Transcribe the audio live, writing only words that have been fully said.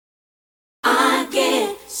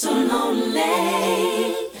so lonely.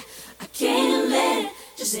 I can't let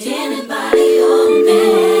just anybody on me.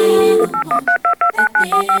 The one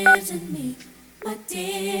that lives in me, my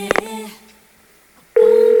dear.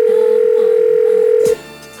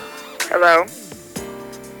 Hello?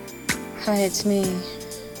 Hi, it's me.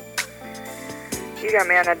 You got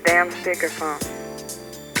me on that damn speakerphone.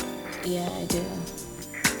 Yeah, I do.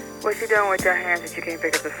 What you doing with your hands that you can't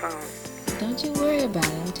pick up the phone? Don't you worry about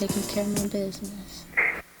it. I'm taking care of my business.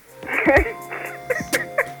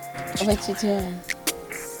 What you doing?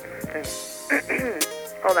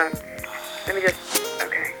 Hold on. Let me just...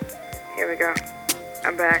 Okay. Here we go.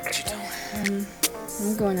 I'm back. What you doing?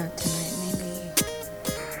 I'm going out tonight, maybe.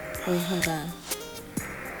 Wait, hold on.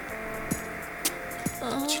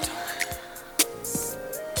 What you doing?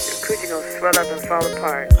 Your coochie gonna swell up and fall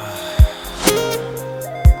apart.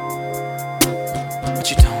 What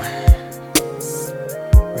you doing?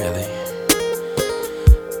 Really?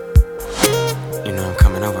 You know I'm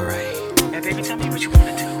coming over, right? Hey, baby, tell me what you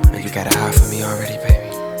wanna do. And you got a high for me already, baby.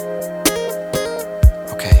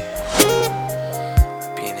 Okay.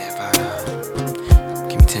 I'll be in there about,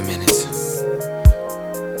 give me 10 minutes.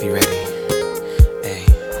 Be ready. Hey,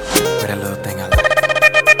 where that little thing I like.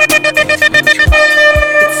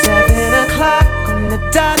 It's 7 o'clock on the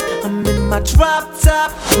dot. I'm in my drop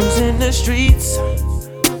top, cruising the streets.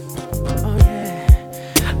 Oh yeah,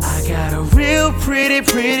 I got a real pretty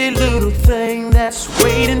little thing that's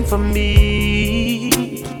waiting for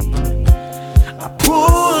me. I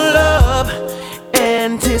pull up,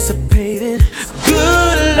 anticipating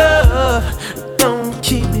good love. Don't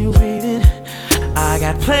keep me waiting. I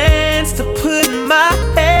got plans to put my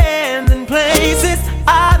hands in places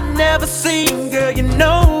I've never seen. Girl, you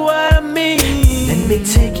know what I mean. Let me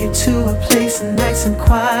take you to a place nice and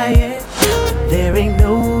quiet. There ain't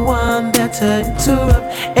no one there to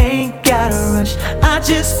interrupt. Ain't gotta rush. I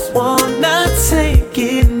just wanna take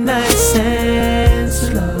it nice and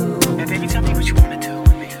slow. Hey, baby, tell me what you wanna do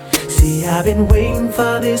with me. See, I've been waiting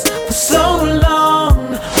for this for so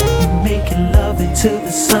long. We're making love until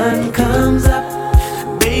the sun comes up.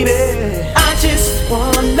 Baby, I just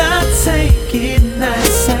wanna take it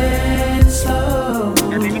nice and slow.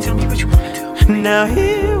 Hey, baby, tell me what you wanna do. Now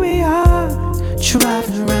here we are,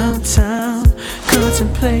 driving around town,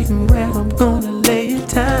 contemplating where I'm gonna lay it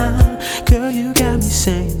down. Girl, you got me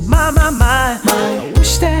saying, my, I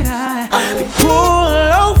wish that I could pull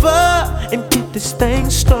over and get this thing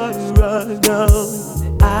started right now.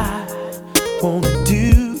 I wanna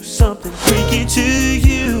do something freaky to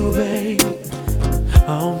you, babe.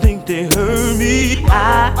 I don't think they heard me.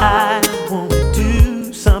 I wanna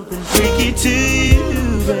do something freaky to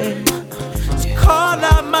you, babe. So call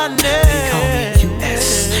out my name. They call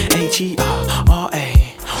me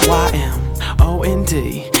USHERAYMOND.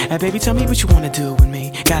 Hey, baby, tell me what you wanna do with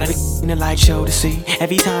me. Got a in the light show to see.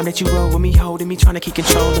 Every time that you roll with me, holding me, trying to keep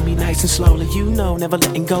control of me, nice and slowly. You know, never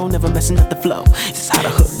letting go, never messing up the flow. This is how the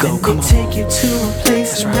hook go. Let me take you to a place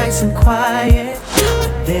that's nice and quiet.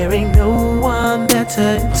 There ain't no one there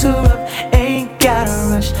to interrupt. Ain't gotta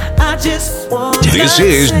rush. I just want. This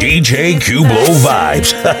is DJ Cubo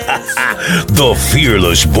Vibes, the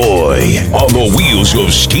fearless boy on the wheels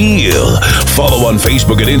of steel. Follow on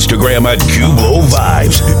Facebook and Instagram at Cubo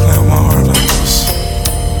Vibes. Play with my heart like this.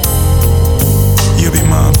 You'll be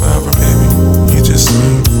mine forever, baby. You just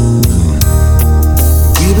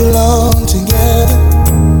we belong together,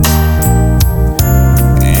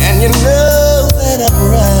 and you know that I'm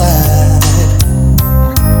right.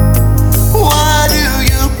 Why do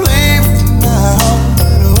you play with my heart?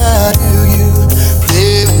 Why do you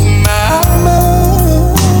play with my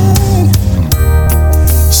mind?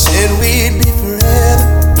 Said we'd be forever,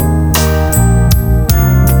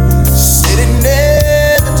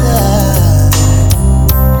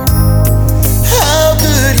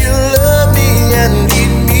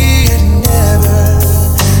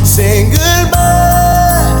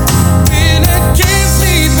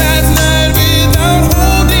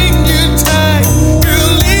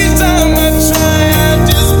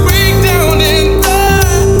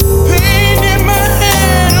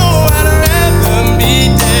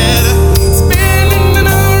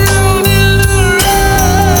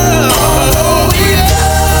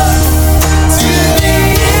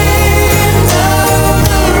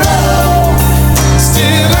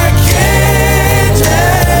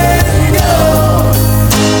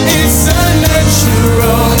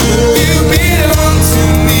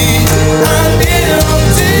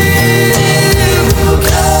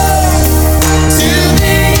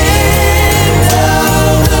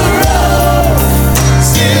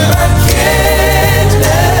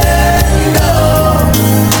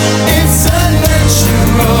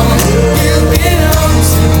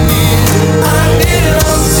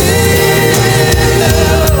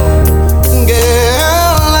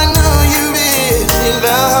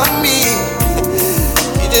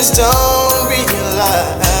 don't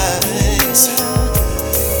realize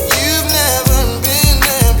you've never been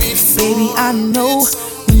there before. Baby, I know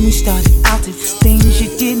when we started out there was things you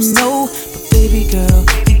didn't know. But baby girl,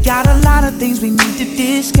 we got a lot of things we need to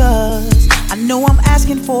discuss. I know I'm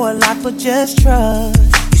asking for a lot, but just trust.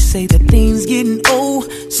 You say that things getting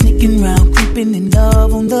old, sneaking around, creeping in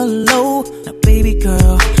love on the low. Now baby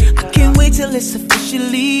girl, I can't wait till it's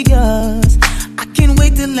officially yours. I can't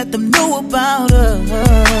wait to let them know about us.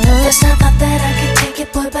 First I thought that I could take it,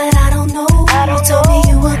 boy, but I don't know. You told me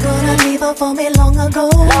you were gonna leave her for me long ago.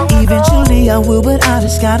 Eventually I will, but I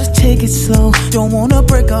just gotta take it slow. Don't wanna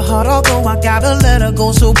break her heart, although I gotta let her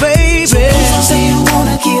go. So baby, so please don't say you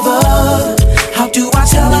wanna give up. How do I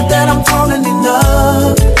tell her that I'm falling in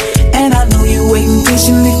love? And I know you're waiting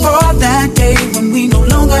patiently for that day when we no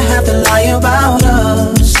longer have to lie about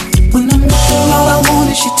us. When I'm with her, all I want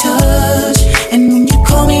is your touch. And when you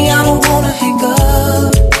call me, I don't wanna hang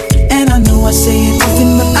up. And I know I say it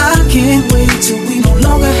often, but I can't wait till we no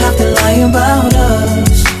longer have to lie about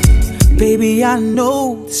us. Baby, I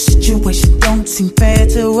know the situation don't seem fair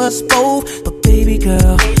to us both, but baby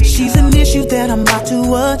girl, she's an issue that I'm about to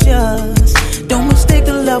adjust. Don't mistake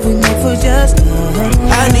the love we made for just love.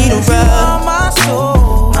 I need a ride. My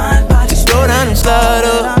soul, mind, body, slow down and slide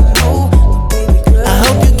up. I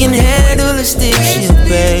hope you can handle the stick shift,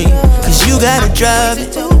 babe, cause you gotta drive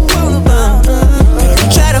it.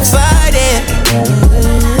 Try to fight it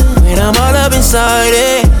when I'm all up inside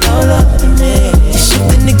it. You're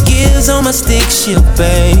shifting the gears on my stick shift,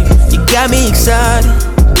 babe. You got me excited.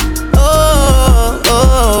 Oh,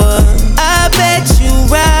 oh, I bet you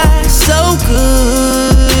ride so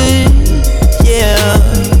good. Yeah.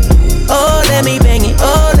 Oh, let me bang it.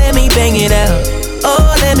 Oh, let me bang it out.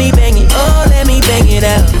 Oh, let me bang it. Oh, let me bang it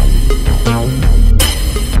out.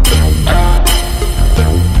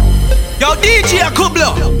 Yo, DJ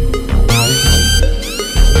Kubla.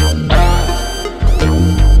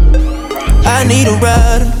 I need a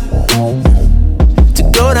rider to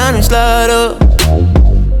go down and slide up.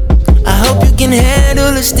 I hope you can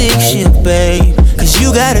handle the stick shift, babe, cause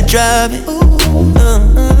you gotta drive it. Girl,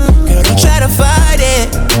 don't try to fight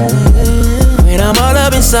it when I'm all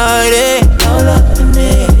up inside it.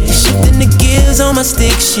 You're shifting the gears on my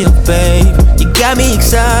stick shift, babe. You got me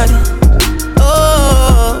excited.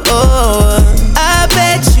 Oh, oh, I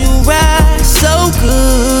bet you ride so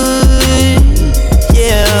good.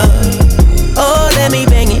 Yeah. Oh, let me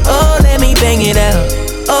bang it. Oh, let me bang it out.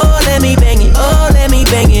 Oh, let me bang it. Oh, let me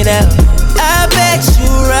bang it out. I bet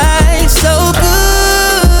you ride so good.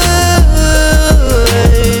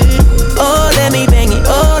 Oh, let me bang it.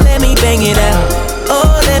 Oh, let me bang it out.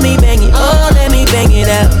 Oh, let me bang it. Oh, let me bang it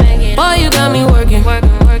out. Boy, you got me working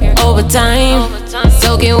overtime,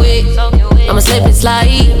 soaking wet. I'ma slip and slide.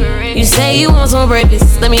 You say you want some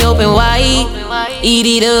breakfast, let me open wide. Eat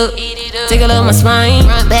it up, tickle up my spine.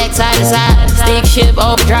 Back side to side, stick shift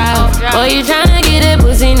overdrive. Boy, you tryna get that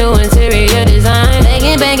pussy, new interior design.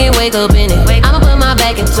 Bangin', wake up in it. I'ma put my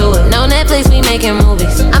back into it. No Netflix, we making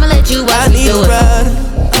movies. I'ma let you watch me do it. I need a rider,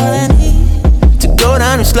 all I need to go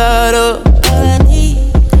down and slide up. All I need,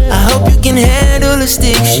 I hope you can handle the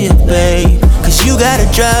stick shift, babe, cause you gotta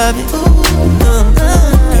drive it.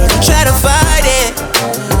 Girl, don't try to fight it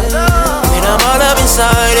when I'm all up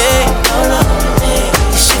inside it.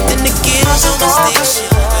 You're shifting the gears on the stick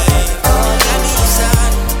shift, babe. Got me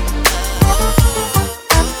excited.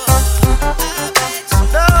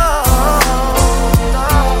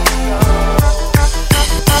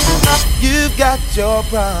 You've got your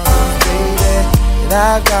problems, baby, and I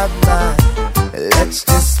got mine. Let's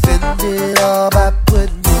just spend it all by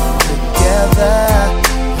putting it together.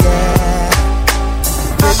 Yeah.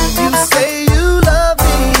 When you say you love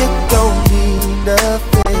me, it don't mean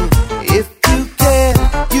nothing. If you care,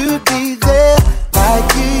 you'd be there like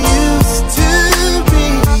you used to be.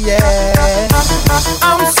 Yeah.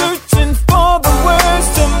 I'm searching for the words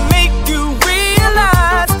to make you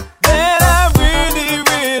realize that I really,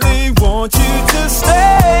 really want you to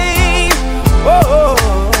stay. Oh,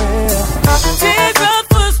 yeah. Tears of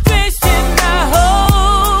frustration I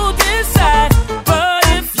hold inside, but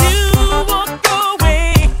if you walk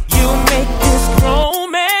away, you'll make this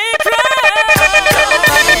grown man cry.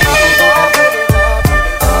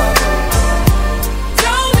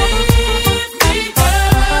 Don't leave me,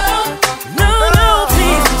 girl. No, no,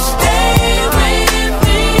 please stay with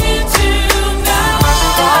me tonight.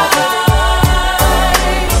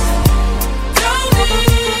 Don't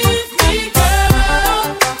leave me, girl.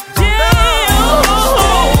 Yeah,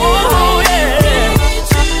 oh, yeah.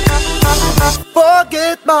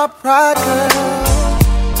 Forget my pride, girl.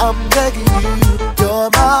 I'm begging you. You're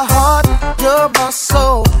my heart, you're my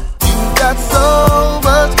soul.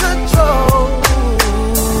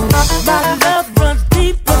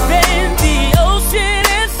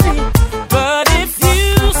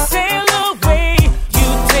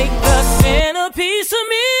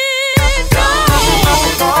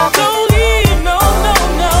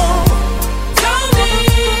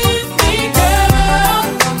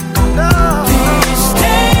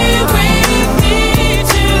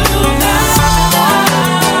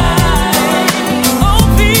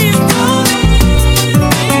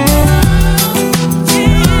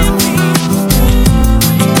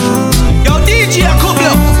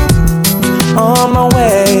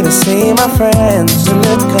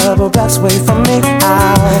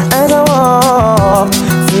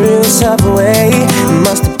 subway.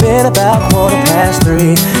 Must have been about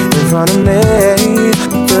 3:15 in front of me.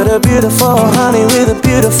 But a beautiful honey with a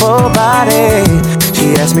beautiful body.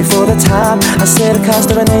 She asked me for the time. I said the cost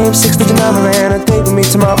of her name, 6-digit number, and a date with me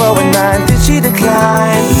tomorrow at 9. Did she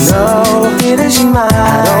decline? No. Didn't she mind?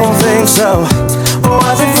 I don't think so.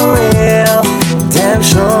 Was it for real? Damn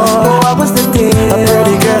sure. What was the deal? A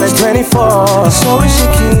pretty girl is 24, so is she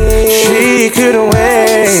keen? She couldn't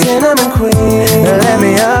wait. Cinnamon queen, let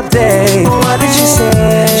me update. What did she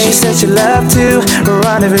say? She said she loved to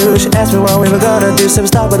rendezvous. She asked me what we were gonna do, so we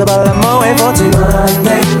start with a bottle of Moet for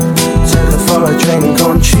Monday. Took her for a drink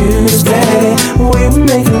on Tuesday. We were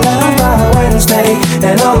making love by Wednesday,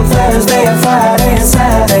 and on Thursday and Friday and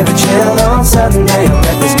Saturday we chilled on Sunday.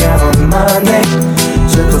 Met this guy on Monday.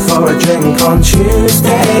 Took her for a drink on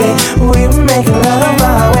Tuesday. We were making love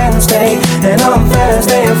by Wednesday, and on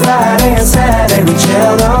Thursday and Friday and Saturday we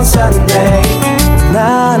chilled on Sunday.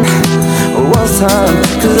 9 was time,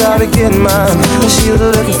 'cause I be getting mine, but she was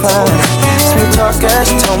looking fine. Sweet talker,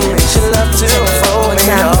 she told me she loved to fold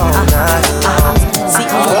me all night. See,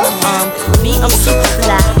 me, I'm super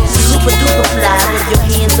fly, super duper fly. With your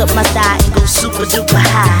hands up my thigh and go super duper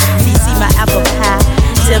high. See my apple pie.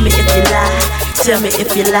 Tell me if you lie. Tell me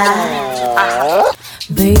if you lie.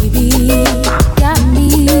 Baby, got me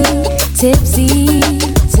tipsy,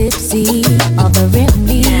 tipsy, offering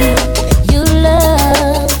me your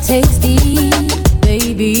love, tasty,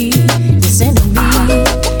 baby. You're sending me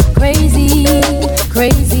crazy,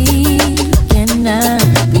 crazy. Can I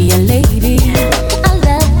be a lady? I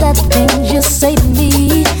love the things you say to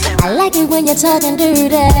me. I like it when you're talking dirty.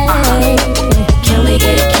 Can we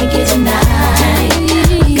get kinky tonight?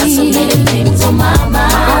 Got so many things on my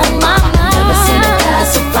mind. Never seen a guy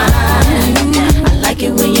so fine. I like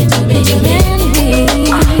it when you do me, you make me.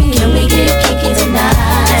 Can we get kinky tonight?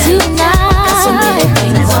 Got so many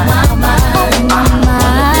things on my mind.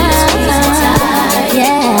 Wanna squeeze me tight.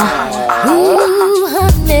 Yeah. Ooh,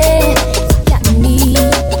 honey, got me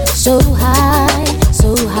so high, so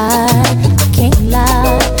high. I can't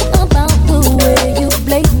lie about the way you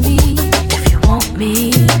play me. If you want me,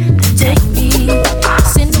 then take me.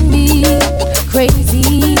 Send me crazy,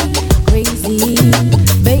 crazy,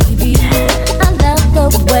 baby. I love the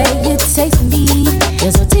way you taste me.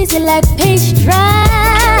 You're so tasty like pastry.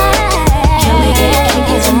 Can we get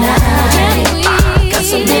kinky tonight? Got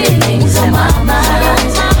so many things on my mind.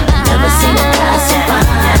 Never seen a guy so fine.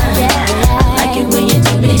 I like it when you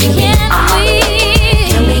do me.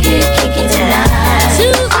 Can we get kinky tonight?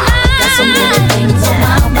 Got so many things on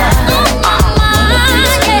my mind. Wanna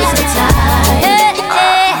squeeze me tight.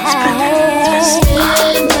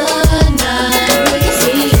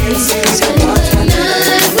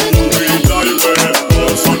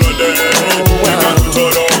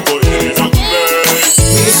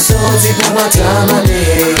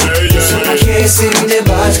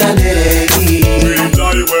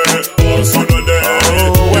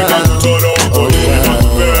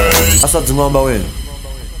 Asa dzing'omba wena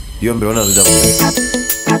iyo mbirona zita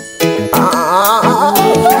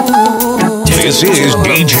This is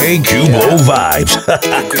DJ Cubo Vibes,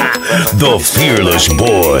 the fearless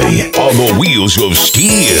boy on the wheels of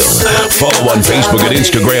steel. Follow on Facebook and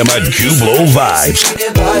Instagram at Cubo Vibes.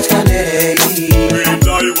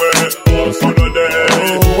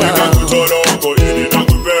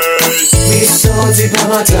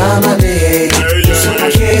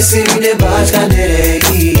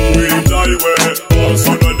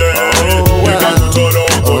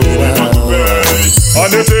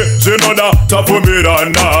 Anete zinoda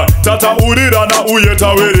tapumirana tata urirana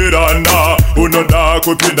uyetawirirana unoda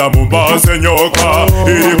kupinda mumbase nyoka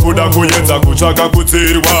iri kuda kuyenza kutsvaka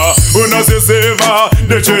kutsirwa unozisiva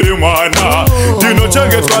nechiri mwana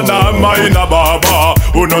ndinochengetwa namai nababa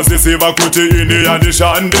unozisiva kuti ini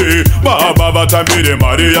yandishandi baba vatambire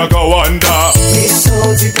mari yakawanda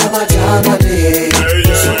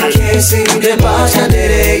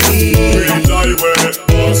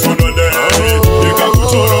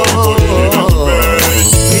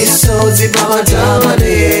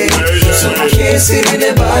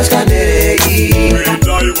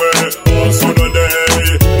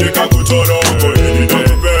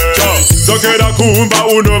Zokera kumba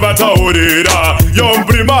unovataurira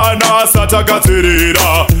yombrimana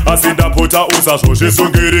asatagatsirira asindapota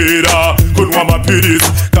usazvozvisungirira kunwa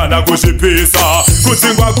mapirisi kana kuzvipisa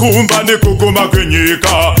kutsingwa kumba nekuguma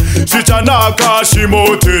kwenyika zvichanaka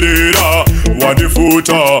shimoterera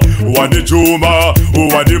wandifuta wandijuma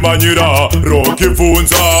wandimanyira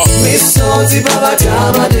rokibvunza misodzi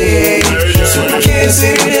pavatamane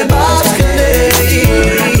sonakesirire baskane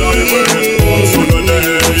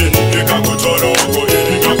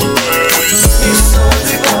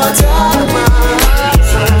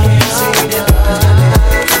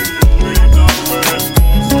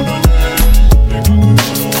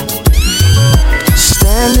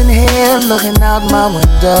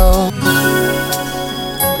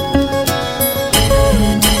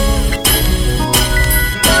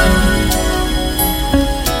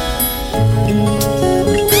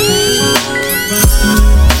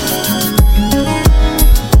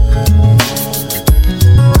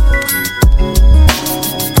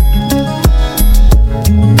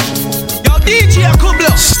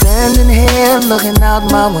out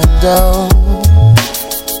my window.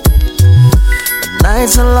 The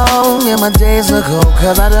nights are long and my days are cold,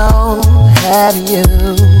 'cause I don't have you.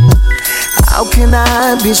 How can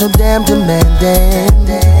I be so damn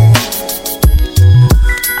demanding?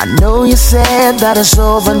 I know you said that it's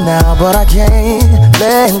over now, but I can't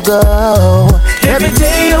let go. Every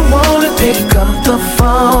day I wanna pick up the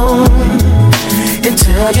phone and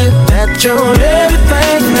tell you that you're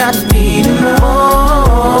everything I need and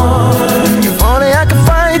more. If only I could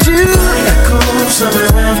find you. Echo of summer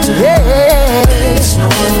after. Yeah. There's no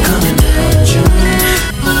one coming down June.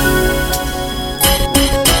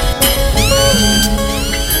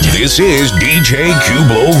 This is DJ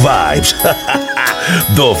Cubo Vibes.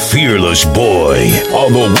 The Fearless Boy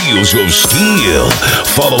on the Wheels of Steel.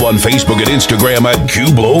 Follow on Facebook and Instagram at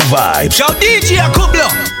Cubo Vibes. Yo, DJ Cubo.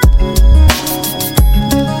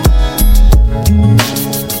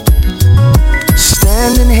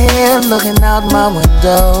 Standing here looking out my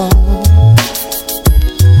window.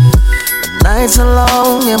 The nights are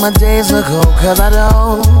long and my days are cold, 'cause I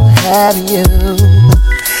don't have you.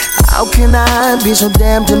 How can I be so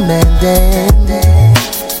damn demanding?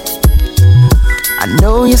 I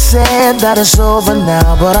know you said that it's over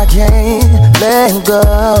now, but I can't let go.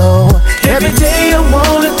 Every day I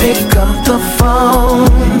wanna pick up the phone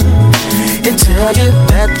and tell you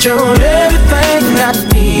that you're everything I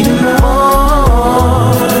need and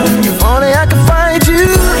more. If only I could find you.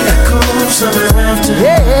 Echo of summer after.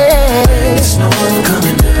 Yeah. There's no one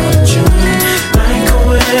coming down June. Like a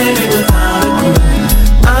wave without a clue.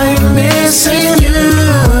 I'm missing you,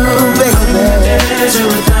 baby. Desert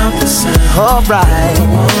without the sun. Alright.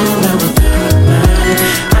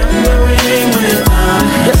 I'm the rain without.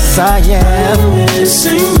 Yes, I am.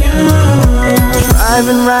 Missing you.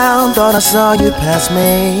 Driving round, thought I saw you pass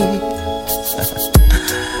me.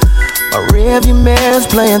 My rearview mirror's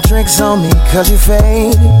playing tricks on me, 'cause you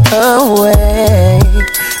fade away.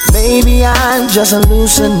 Maybe I'm just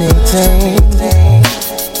hallucinating,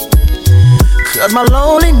 'cause my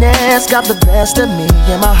loneliness got the best of me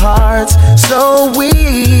and my heart's so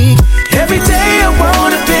weak. Every day I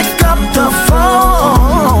wanna pick up the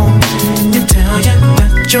phone and tell you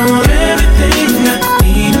that you're everything I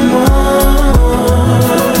need and more.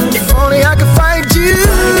 If only I could find you.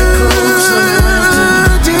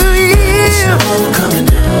 Do you? Coming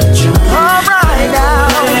down June. All right now.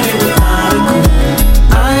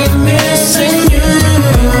 I'm missing you.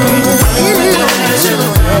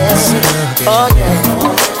 Oh yeah.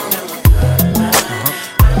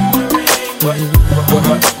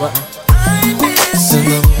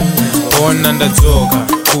 Ona ndadzoka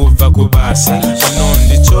kubva kubasa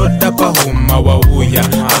anondichoda pahuma wauya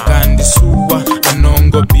akandisuwa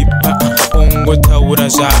anongobipa ongotaura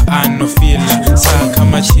zvaanofila saka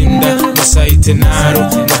machinda musaite naro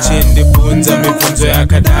muchindibvunza mibvunzo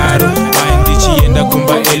yakadaro ai ndichienda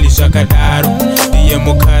kumba eli zvakadaro ndiye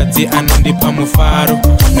mukadzi anondipa mufaro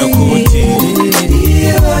nokuti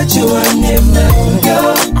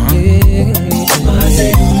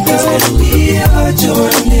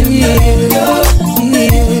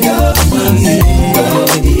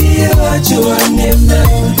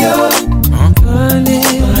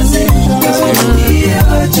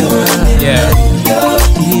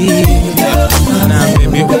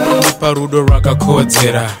rudo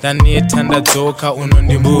rwakakodzera ndaneta ndadzoka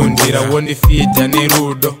unondimbundira wondifidha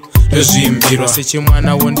nerudo rwezvimbiro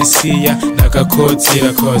sechimwana wondisiya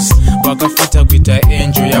ndakakodzera cause wakafita kuita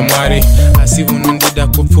enjo yamwari asi unondida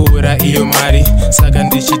kupfuura iyo mari saka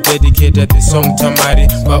ndichidedicata the song tamari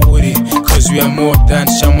pauri cause we are more than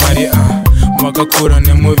shamwari wakakura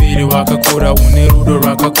nemuviri wakakura une rudo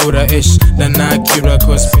rwakakura esh ndanakira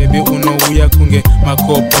cause baby unouya kunge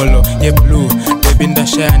makopolo yeblue baby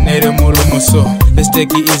ndashaya neremuromoso let's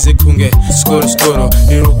take it easy kunge skoro skoro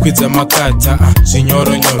rirokwidza makata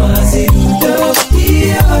zvinyoronyoro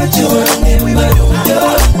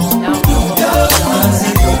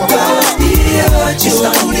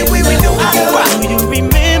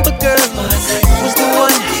Remember, girl, was the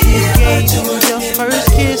one who gave you your first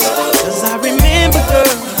kiss. 'Cause I remember,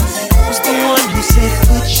 girl, was the one who said,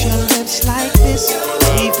 put your lips like this.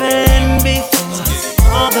 Even before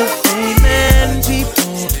all the fame and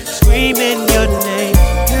people screaming your name,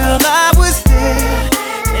 girl, I was there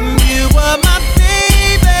and you were my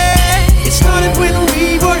baby. It started when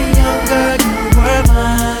we were younger, you were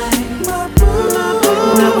mine.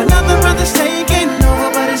 Now another brother's taking over,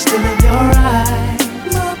 but it's still in your eyes.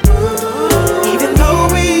 Even though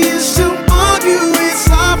we used to argue, it's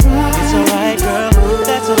alright. It's alright, girl,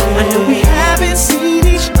 that's okay. I know we haven't seen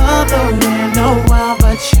each other in a while,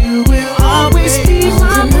 but you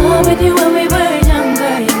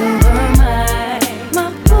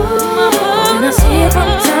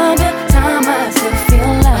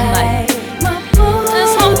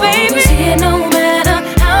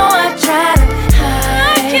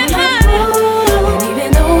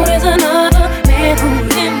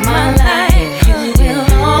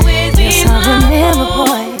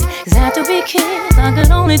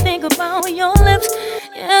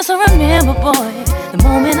remember, boy, the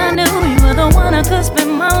moment I knew you were the one I could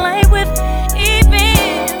spend my life with.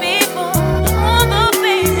 Even before all the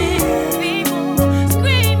babies, people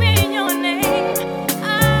screaming your name, I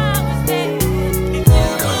was there.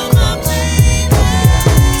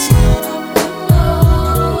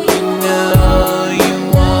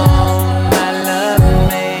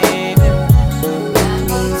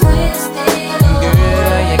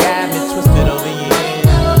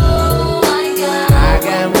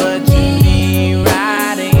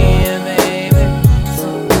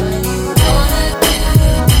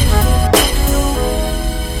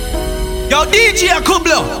 DJ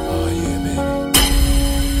Kublo.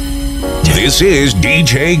 This is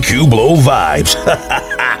DJ Kublo Vibes,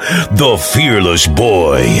 the fearless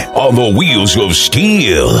boy on the wheels of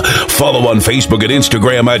steel. Follow on Facebook and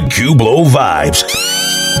Instagram at Kublo Vibes.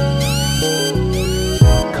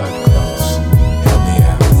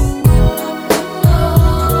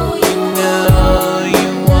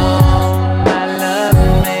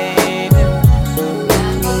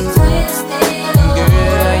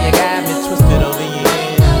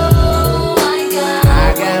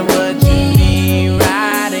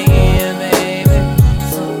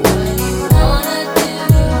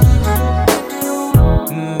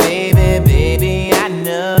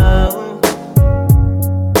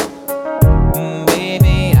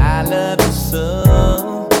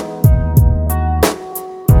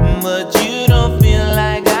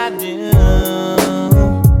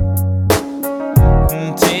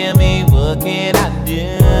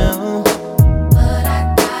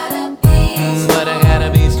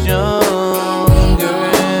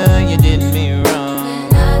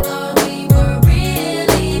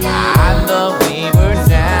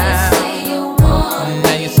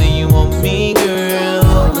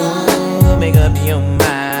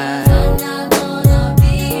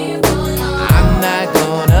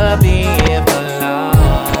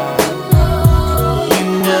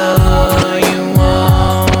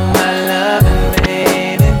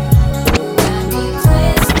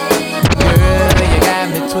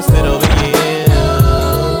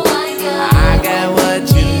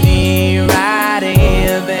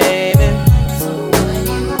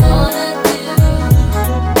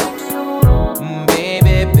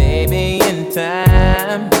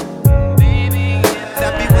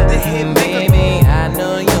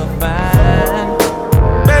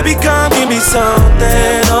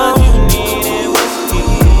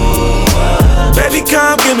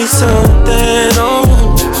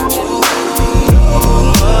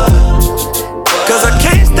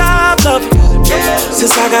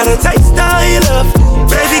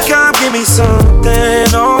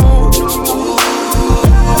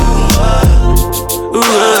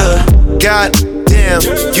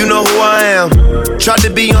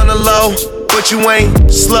 You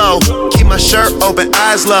ain't slow, keep my shirt open,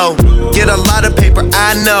 eyes low. Get a lot of paper,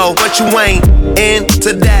 I know, but you ain't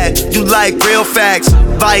into that. You like real facts.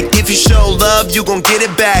 Like if you show love, you gon' get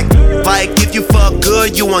it back. Like if you fuck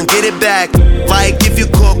good, you won't get it back. Like if you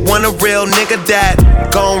cook, want a real nigga that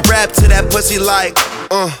gon' rap to that pussy like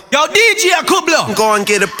Yo, DJ Kublo. Go and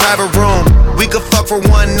get a private room. We could fuck for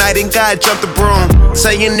one night and God jump the broom.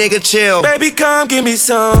 Say your nigga chill. Baby, come give me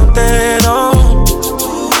something,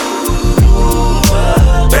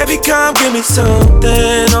 Baby, come give me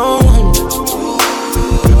something,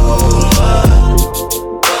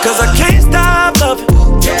 Cause I can't stop loving,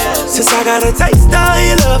 since I got a taste of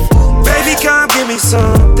your love. Baby, come give me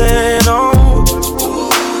something,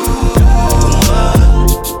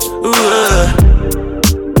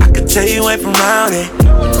 I could tell you ain't from around it.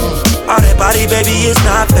 All that body, baby, is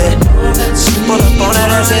not fair. Pull up on that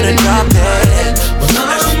ass and a drop that.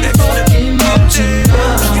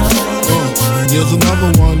 Here's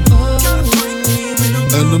another one,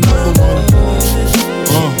 and another one.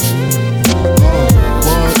 What?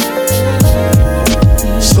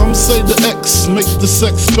 Some say the X make the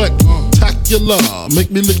sex spectacular.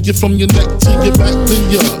 Make me lick you from your neck to your back,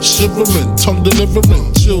 then you're shivering, tongue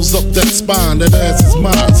delivering, chills up that spine. That ass is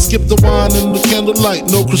mine. Skip the wine and the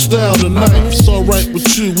candlelight, no crystal tonight. It's alright with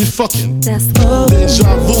you, we fucking.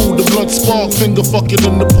 Deja vu, the blood spark, finger fucking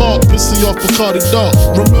in the park, pissy off Bacardi Dark.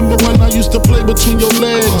 Remember when I used to play between your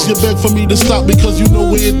legs? You begged for me to stop because you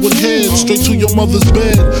know where it would head. Straight to your mother's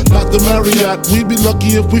bed, not the Marriott. We'd be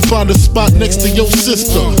lucky if we find a spot next to your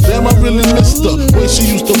sister. Damn, I really missed her. Way she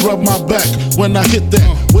used to rub my back when I hit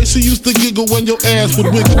that. Way she used to giggle when your ass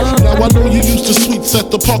would wiggle. Now I know you used to sweets at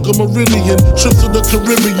the Parker Meridian, trips to the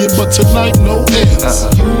Caribbean, but tonight no ends.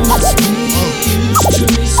 You must be used to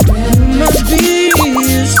me. You must be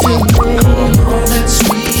used to me. All that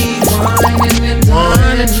sweet wine and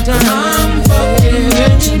wine and I'm fucking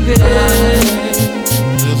with you, girl.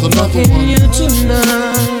 another one. You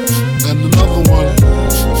tonight. And another one.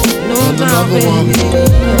 And another one.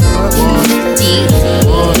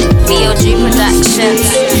 VOG Productions,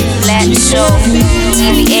 Let's Show,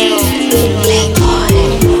 TVA, Playboy.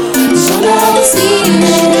 Sono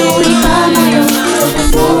simile, rimano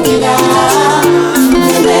profunda.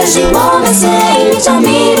 Invece come sei, mi ci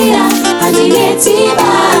mirira, addirittiva.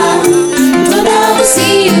 Sono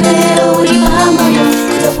simile, rimano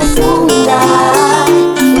profunda.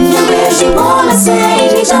 Invece come sei,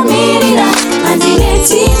 mi ci mirira,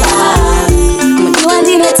 addirittiva.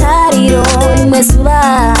 Tariro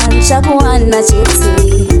imwesuva chakuwana chipsi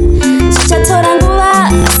chichatora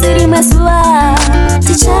siri mwesuva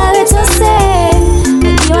tichave tose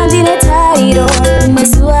iwandine tariro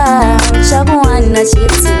imwesuva chakuwana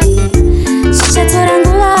chipsi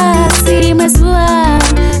chichatora siri mwesuva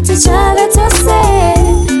tichave tose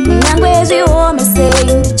nyangwe zviomese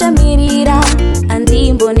ndichamirira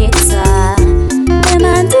andimbonetsa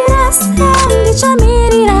emandirasa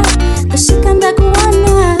ndichamirira kusvika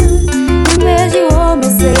ndakuwana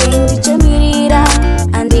ngezviomese ndichamirira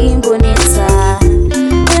andimbonetsa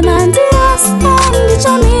emandirasa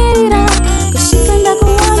ndichamirira kusvika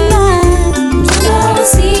ndakuwana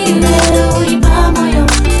ndinousire uri pamoyo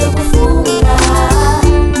tokufunga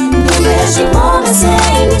ngezviomese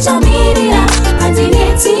ndichamirira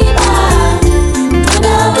andinetsiva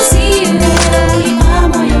ndinousire uri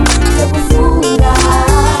pamoyo tokufunga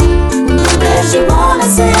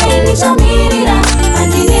ngezviomese ndichamirira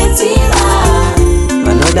andinetsiva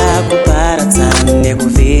vanoda kuparadza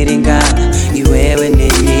nekuvhiringa iwewe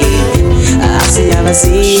neni asi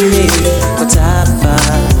havasiye kutapa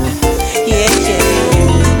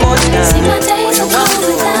See my days are gone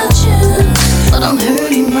without you, but I'm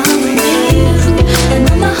hurting while we're with. And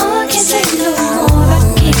though my heart can't take no more, I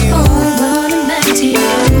keep on running back to you.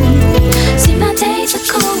 See my days are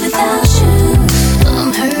gone without you, but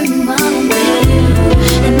I'm hurting while I'm with you.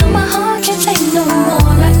 And though my heart can't take no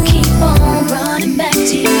more, I keep on running back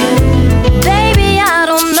to you. Baby, I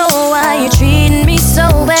don't know why you're treating me so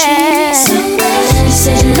bad. You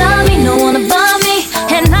said you love me, no one above me,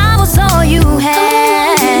 and I was all you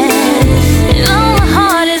had. And all my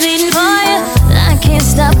heart is beating for you, I can't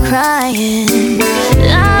stop crying.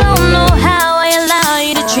 I don't know how I allow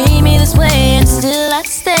you to treat me this way, and still I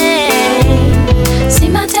stay. See,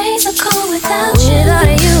 my days are cold without you,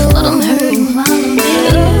 but I'm hurting while I'm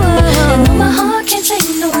with you. And though my heart can't take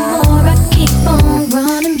no more, I keep on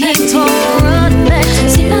running back to you.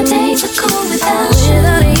 See, my days are cold without you,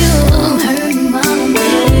 but I'm hurting while I'm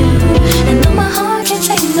with you. And though my heart can't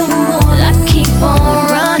take no more, I keep on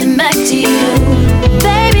running back to you.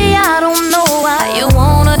 Baby, I don't know why you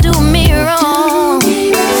wanna do me wrong.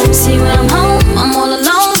 See, when I'm home, I'm all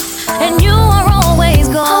alone, and you are always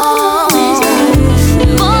gone.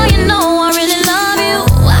 Boy, you know I really love you,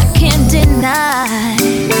 I can't deny.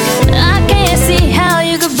 I can't see how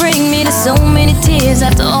you could bring me to so many tears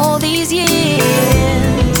after all these years.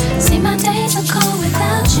 See, my days are cold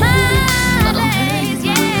without you, but I'm hurting,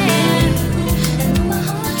 yeah. And though my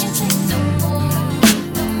heart can't take no more.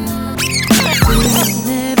 With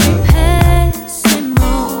every passing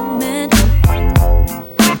moment,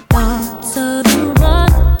 thoughts of you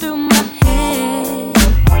run through my head.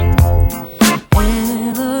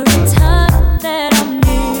 Every time that I'm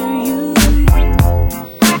near you,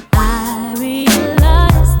 I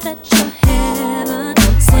realize that you're heaven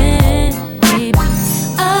sent, baby.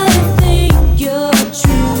 I think you're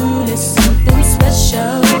truly something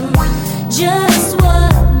special, just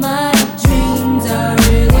what my dreams are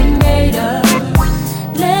really made of.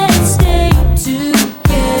 Let's stay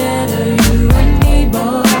together, you and me,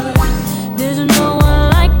 boy. There's no one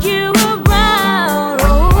like you around,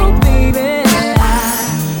 oh baby. I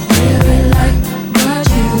really like what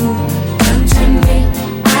you've done to me.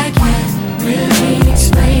 I can't really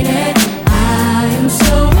explain it. I am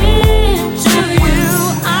so into you.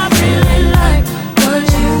 I really like what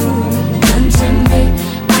you've done to me.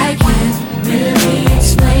 I can't really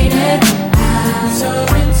explain it. I'm so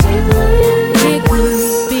into you. It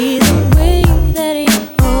could be the way that you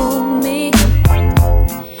hold me,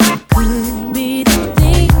 could be the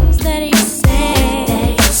things that you say.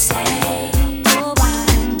 Oh,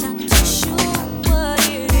 I'm not too sure what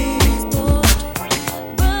it is, boy,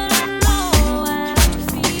 but I know I'm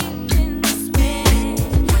feeling this way.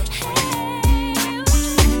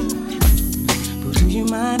 But do you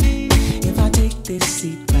mind if I take this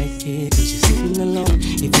seat right here? Cause you're sitting alone.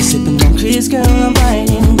 If you're sipping on Chris, girl, I'm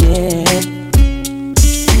biting, yeah.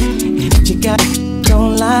 And what you got,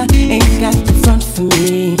 don't lie, ain't got the front for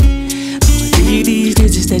me. I'ma give you these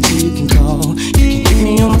digits that you can call. You can hit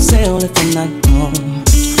me on my cell if I'm not home.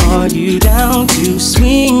 Oh, Are you down to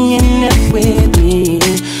swinging it with me?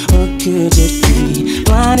 Or could you be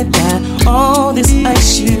blinded by all this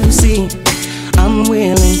ice you see? I'm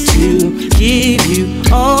willing to give you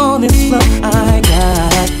all this love I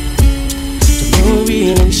got. But no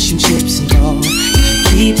relationships involved.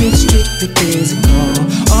 Keep it strictly physical.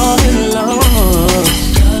 All alone.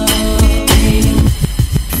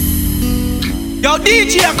 Yo,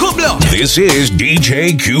 DJ Kublo. This is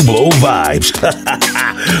DJ Kublo Vibes.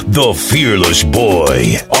 The Fearless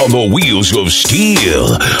Boy on the Wheels of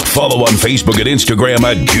Steel. Follow on Facebook and Instagram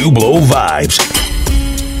at Kublo Vibes.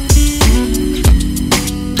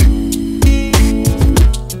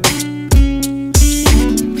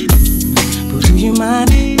 But do you mind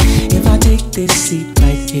if I take this seat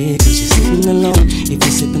right here? Cause you're sitting alone. If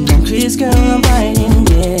you're sipping on Chris, girl, I'm biting,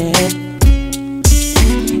 yeah.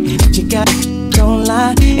 And if you got, don't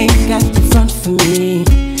lie, ain't got the front for me.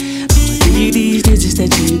 I'ma give you these digits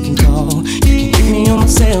that you can call. You can hit me on my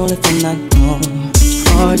cell if I'm not home.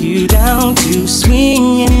 Are you down to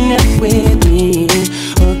swinging it with me?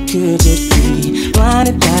 Or could you be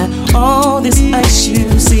blinded by all this ice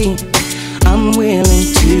you see? I'm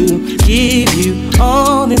willing to give you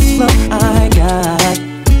all this love I got.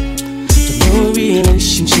 But no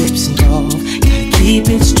relationships involved. Gotta keep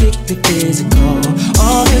it strictly physical.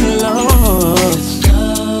 All alone.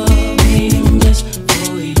 Love waiting just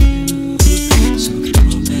for you. So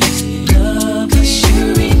don't pass it up, 'cause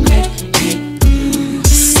you regret it.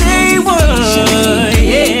 Say what,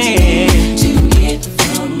 yeah, to get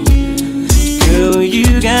from you. Girl, you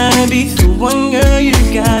gotta be the one, girl, you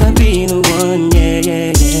gotta be the one, yeah,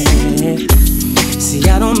 yeah, yeah. See,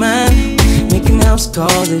 I don't mind making house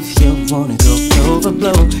calls if you wanna go blow for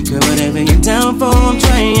blow. Girl, whatever you're down for, I'm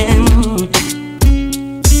trying.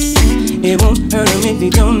 It won't hurt them if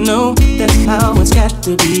you don't know. That's how it's got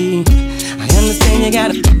to be. I understand you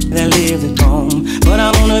got a that lives at home, but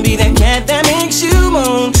I wanna be that cat that makes you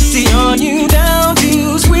moan. See, are you down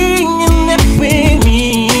to swinging that with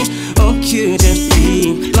me? Or could you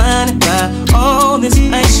be blinded by all this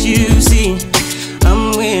ice you see?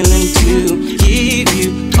 I'm willing to give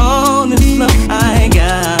you all the love I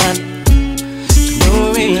got.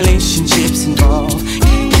 No relationships involved.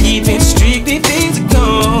 Keep it strictly physical.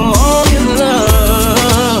 All your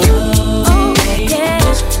love. Oh, yeah.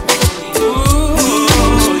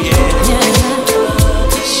 Ooh, yeah.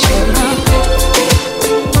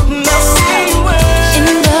 Now say what. In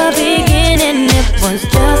the beginning, it was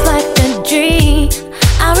just like a dream.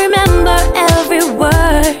 I remember every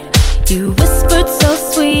word you whispered so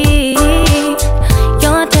sweet.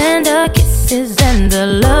 Your tender kisses and the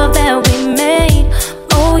love that we made.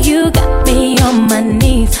 Oh, you got me on my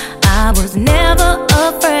knees. I was never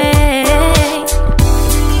afraid.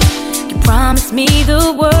 You promised me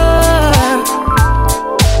the world.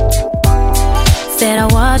 Said I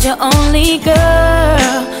was your only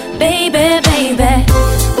girl. Baby, baby,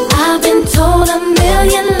 I've been told a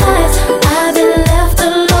million lies. I've been left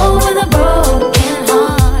alone with a broken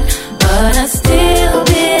heart, but I still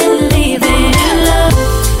believe in love.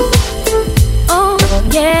 Oh,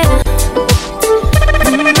 yeah.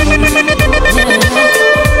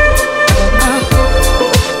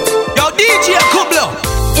 Yo, DJ Kublo.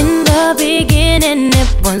 In the beginning, it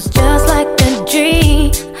was just like a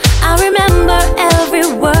dream. I remember every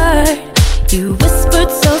word you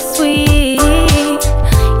whispered so sweet.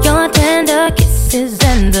 Your tender kisses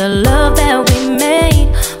and the love that we made.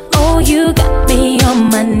 Oh, you got me on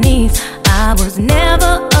my knees. I was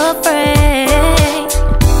never afraid.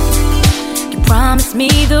 You promised me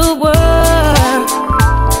the world.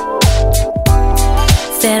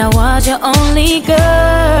 Said I was your only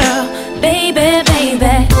girl. Baby,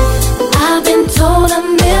 baby, I've been told a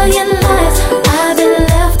million lies. I've been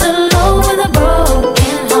left alone with a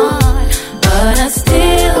broken heart, but I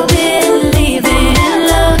still believe in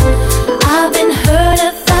love. I've been hurt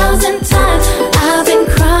 1,000 times. I've been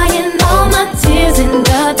crying all my tears in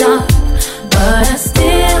the dark, but I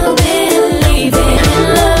still believe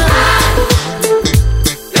in love.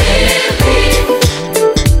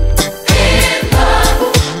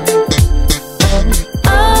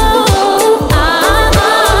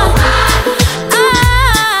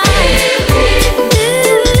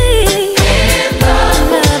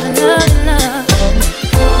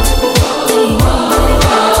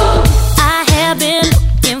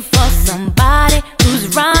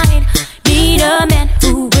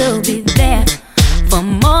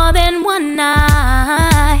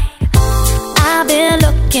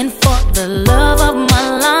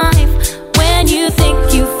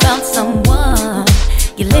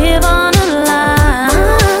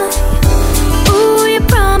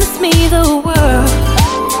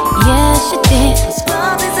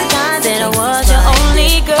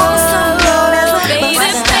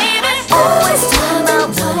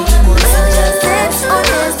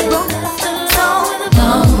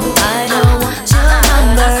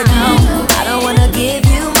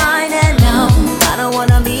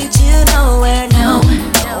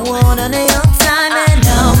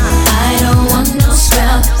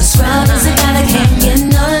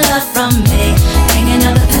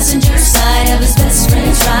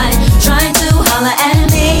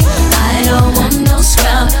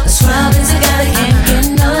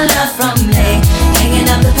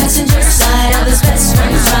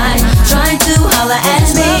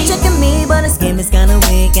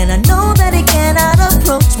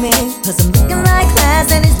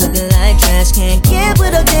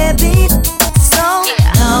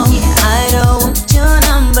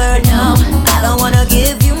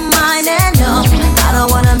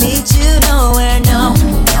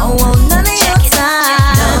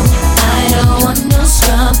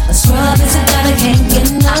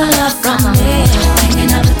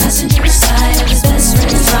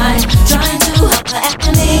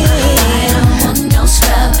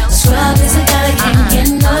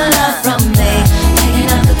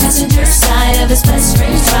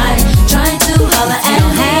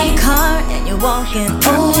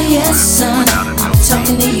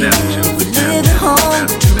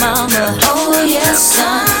 yes,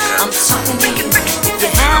 son, I'm talking to you. If you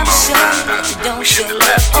have a show, you don't show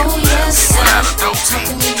love. Oh, yes, son, I'm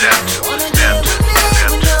talking to you. Wanna do it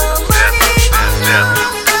with no money?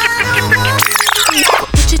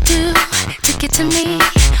 What would you do to get to me?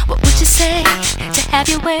 What would you say to have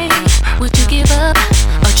your way? Would you give up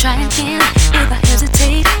or try again? If I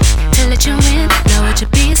hesitate to let you in, now would you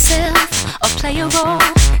be yourself or play a role?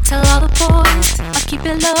 Tell all the boys or keep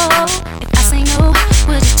it low. If I say no,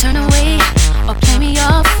 would you turn away or play me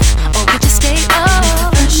off? Or would you stay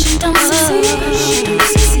up? First you don't succeed,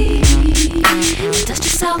 dust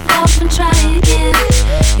yourself off and try again.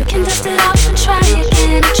 You can dust it off and try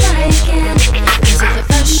again, try again. Cause if at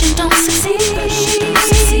first you don't succeed,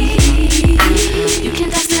 you can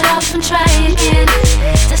dust it off and try again.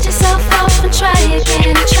 Dust yourself off and try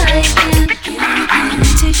again, try again. I'm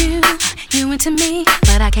into you, you into me,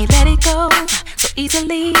 but I can't let it go so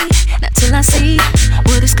easily. Not till I see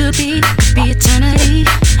what this could be eternity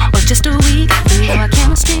or just a week. We know our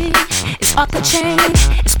chemistry is off the chain.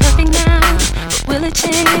 It's perfect now, but will it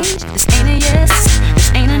change? This ain't a yes,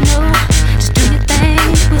 this ain't a no. Just do your thing,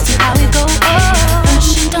 we'll see how it goes. Oh,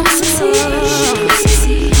 first you don't succeed.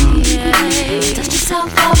 Dust yourself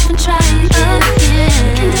off and try again.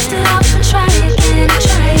 You can dust it off and try again,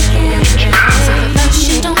 try again. So at first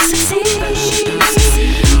you don't succeed.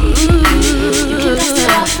 You can dust it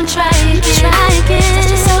off and try again, try again. Dust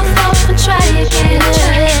yourself off and try again,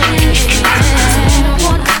 try again. I don't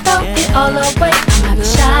wanna throw it all away. I'm not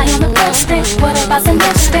shy on the first day. What about the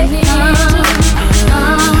next day?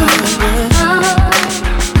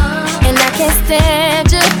 And I can't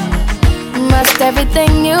stand you. Must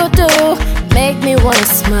everything you do make me wanna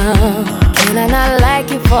smile. Can I not like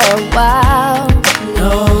you for a while?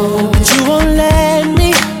 No, but you won't let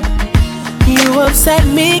me. You upset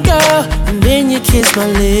me, girl, and then you kiss my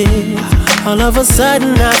lips. All of a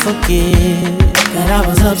sudden I forget that I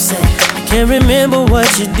was upset. I can't remember what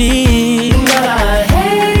you did, but I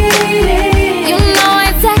hate it. You know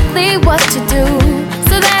exactly what to do,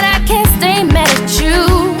 so that I can't stay mad at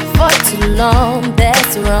you for too long.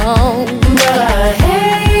 That's wrong, but I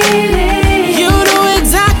hate it. You know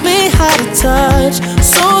exactly how to touch,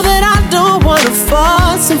 so that I don't wanna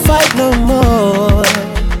fuss and fight no more.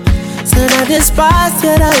 Said I despise,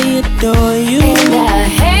 yet I adore you. And I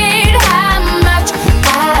hate how much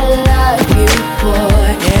I love you,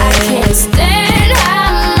 boy. Yeah. I can't stand how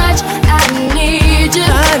much I need you.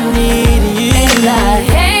 I need you. And I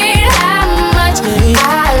hate how much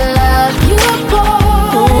I love you,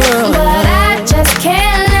 boy. But I just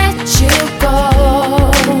can't let you go.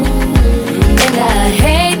 And I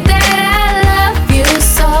hate that I love you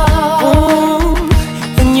so.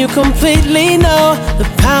 And you completely know the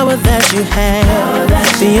power that you have,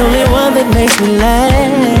 the only one that makes me laugh.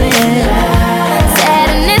 Sad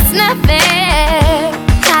and it's not fair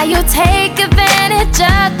how you take advantage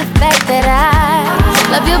of the fact that I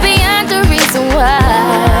love you beyond the reason why.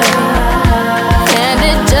 And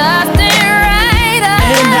it just ain't right.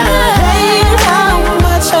 And I hate how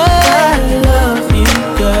much I love you,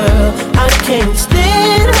 girl. I can't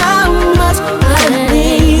stand how much I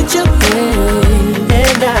need you.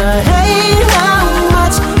 And I hate how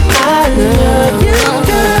much I love you,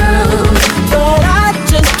 girl, but I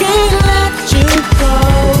just can't let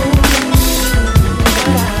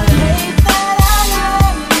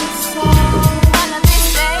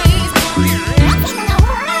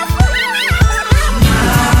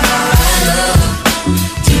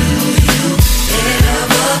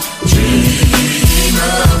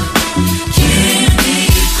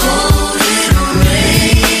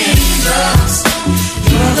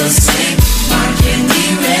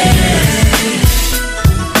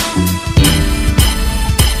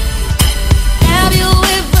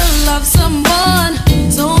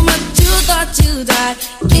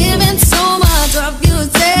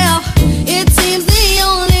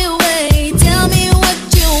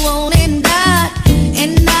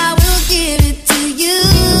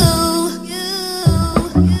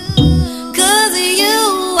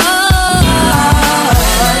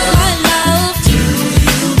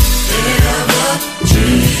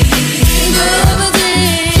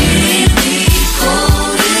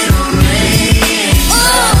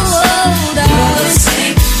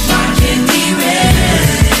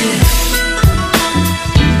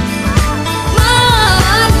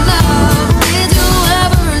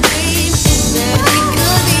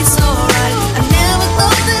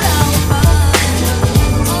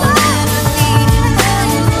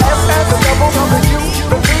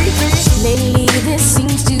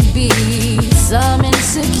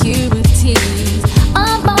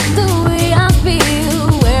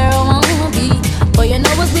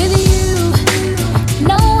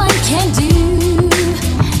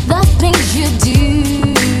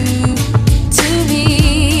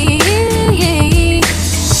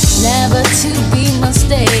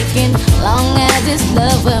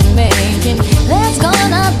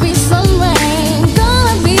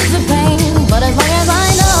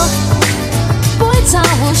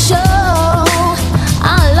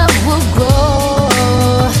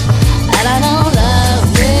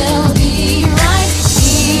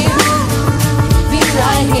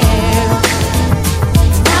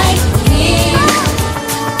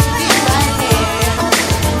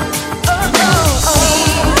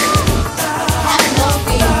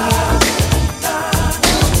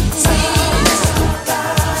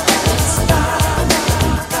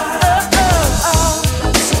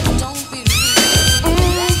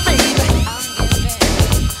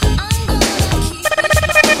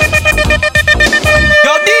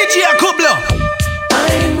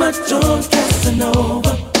much on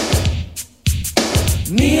Casanova.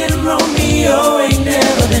 Me and Romeo ain't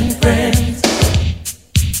never been friends.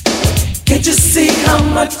 Can't you see how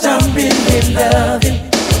much I really love you?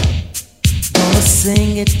 Gonna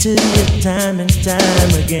sing it to you time and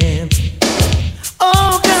time again.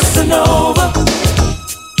 Oh, Casanova,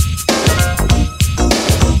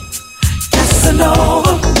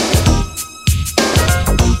 Casanova,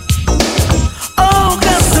 oh,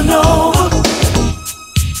 Casanova,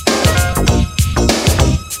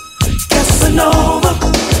 Casanova.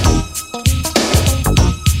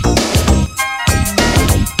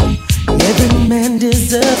 Every man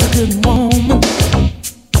deserves a good woman,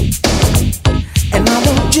 and I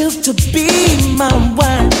want you to be my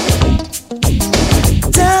wife.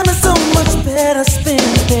 Time is so much better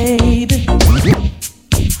spent, baby,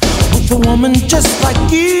 with a woman just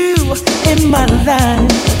like you in my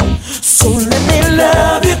life. So let me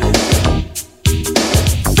love you,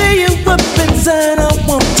 fill you up inside. I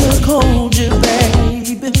want to hold you,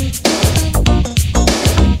 baby.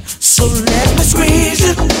 So let me squeeze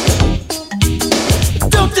you.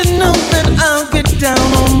 Don't you know that I'll get down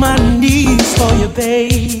on my knees for you,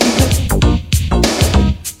 baby?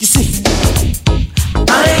 You see,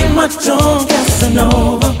 I ain't much on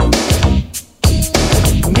Casanova.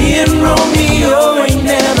 Me and Romeo ain't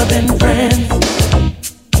never been friends.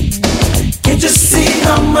 Can't you see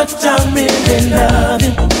how much I really love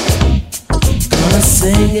you? Gonna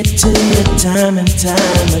sing it to you time and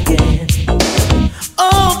time again.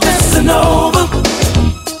 Oh, Casanova,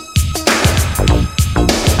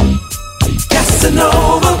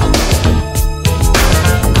 Casanova,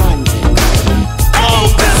 oh,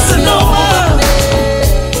 Casanova.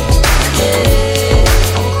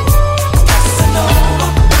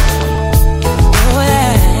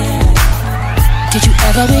 Did you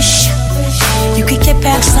ever wish you could get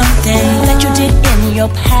back something that you did in your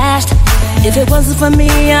past? If it wasn't for me,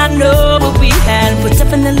 I know what we had was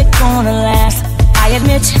definitely gonna last. I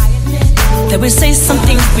admit that we say some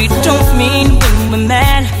things we don't mean when we're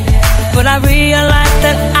mad, but I realize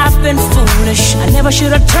that I've been foolish. I never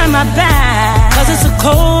should have turned my back, 'cause it's a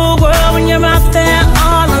cold world when you're out there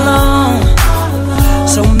all alone.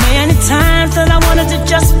 So many times that I wanted to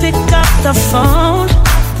just pick up the phone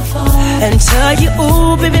and tell you,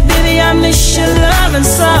 ooh, baby, baby, I miss your loving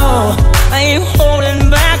so. I ain't holding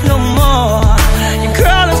back no more. Your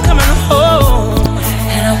girl is coming home,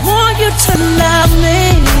 and I want you to love me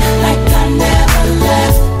like I never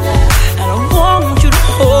left. And I want you to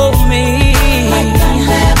hold me like I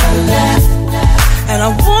never left. And I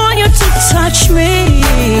want you to touch me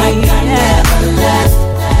like I never left.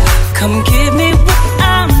 Come give me what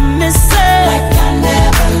I'm missing like I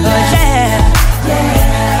never left.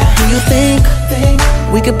 Do you think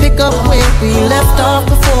we could pick up where we left off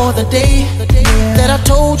before the day that I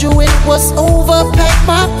told you it was over? Packed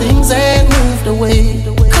my things and moved away.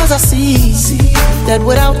 'Cause I see that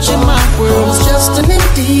without you my world is just an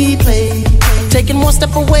empty place. Taking one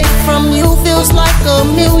step away from you feels like a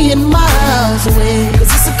million miles away.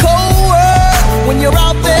 'Cause it's a cold world when you're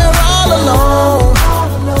out there all alone.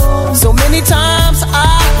 So many times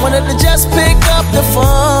I wanted to just pick up the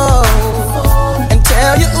phone and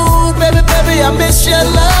tell you, ooh, baby, baby, I miss your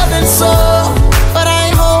loving so. But I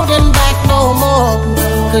ain't holding back no more,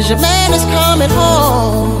 'cause your man is coming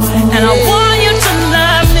home. And I want you to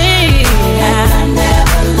love me like I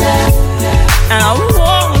never left. And I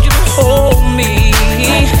want you to hold me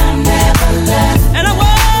like I never left. And I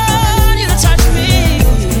want you to touch me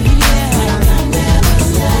like I never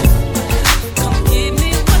left. Come give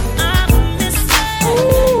me what I'm missing.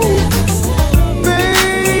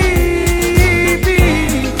 Baby,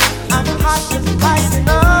 I'm hot just like an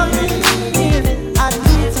oven. I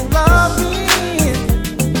need some loving.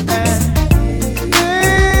 And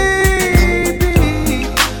baby,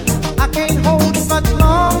 I can't hold it much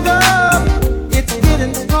longer. It's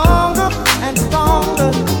getting stronger and stronger.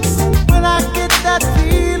 When I get that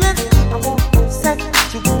feeling, I want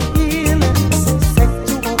sexual healing,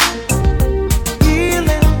 sexual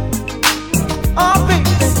healing. Oh,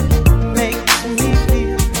 baby, makes me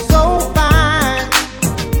feel so fine.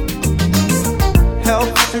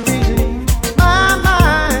 Helps to relieve my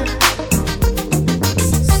mind.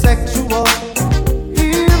 Sexual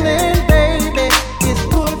healing, baby, is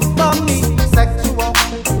good for me. Sexual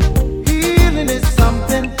healing is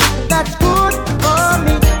something that's good for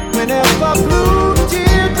me. Whenever blue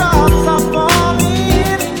teardrops are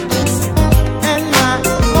falling and my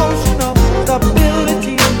emotional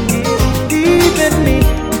stability is leaving me,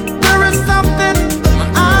 there is something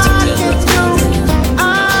I can do. I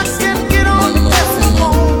can get on the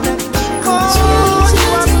telephone and call you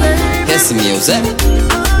up, baby. Here's some music.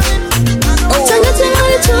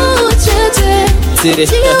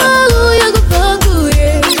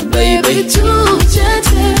 Baby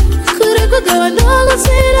tuchete kure kwegava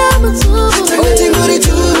ndokusina mutuvu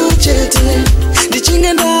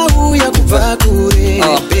ndichinge ndauya kubva kure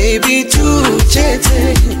baby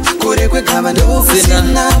tuchete kure kwegava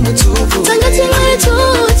ndokusina mutuvu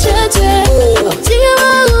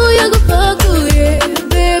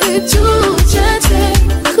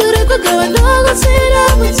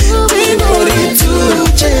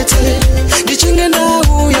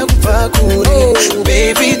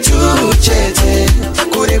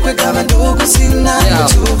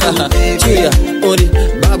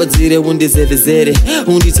babadzire undizevezere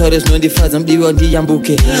unditaure zvinondifadza mudiwa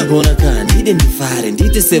ndiyambuke ona kana ndide ndifare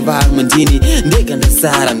ndite sevamwe ndini ndega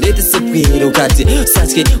ndasara ndete sepwero kati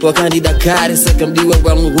satye wakandida kare saka mudiwa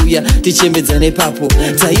wanguhuya tichembedzane papo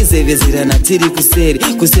taizevezerana tiri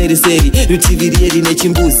kuseriseri rutivi rieri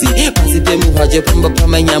nechimbuzi pasi pemuhwaje pamba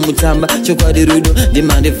pamanyamutamba chokwadi rudo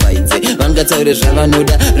ndimandevhaidze vangataure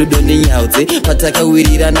zvavanoda rudo ndinyaudze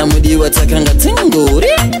patakawirirana mudiwa takanga tingori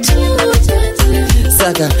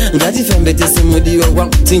saka ngatifambe tese mudiwa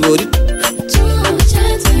wangu tingori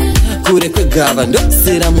kure kwegava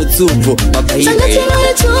ndosera mutsubvo mabaire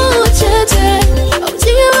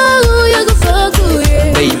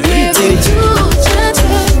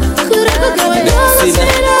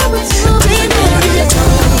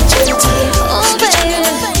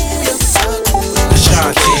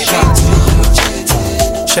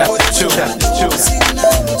Chapter 2.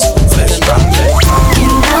 Let's drop it. Can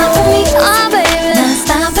you ride for me? Oh, baby, not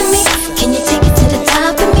stopping me. Can you take it to the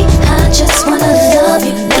top of me? I just wanna love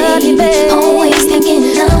you, baby. Always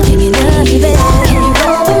thinking of you, baby. Can you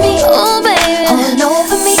roll with me? Oh, baby, all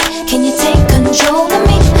over me. Can you take control of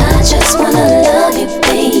me? I just wanna love you,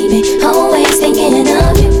 baby. Always thinking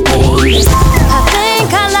of you, baby. I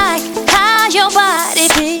think I like how your body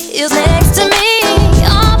feels next to me.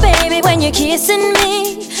 Oh, baby, when you're kissing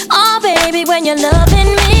me. Oh, baby, when you're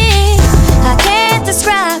loving me. I can't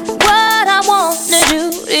describe what I wanna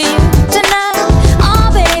do to you tonight.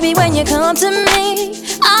 Oh, baby, when you come to me,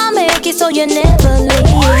 I'll make it so you never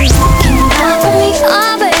leave. Can you ride for me?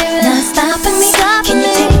 Oh, baby, not stopping me. Can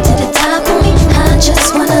you take it to the top of me? I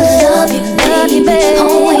just wanna love you, baby.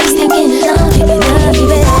 Always thinking of you,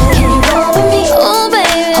 baby. Can you roll with me? Oh,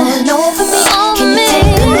 baby, all over me. Can you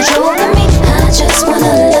take control of me? I just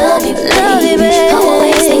wanna love you, baby.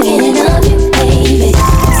 Always thinking of you, baby.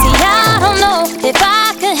 See, I don't know if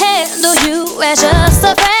I could handle you as just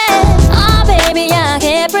a friend. Oh, baby, I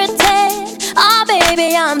can't pretend. Oh,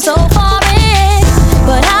 baby, I'm so foreign.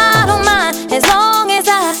 But I don't mind as long as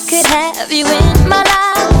I could have you in my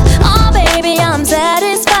life. Oh, baby, I'm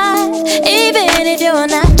satisfied, even if you're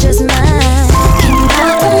not just mine. Can you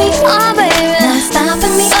ride for me? Oh, baby, not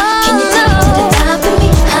stopping me. Can you take it to the top of me?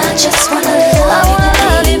 I just wanna love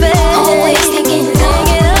you, baby. Always thinking of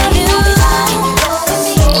you.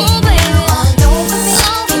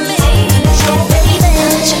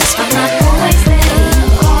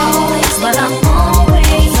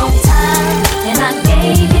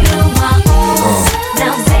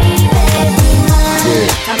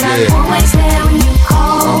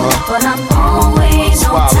 But I'm always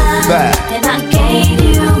on time, and I gave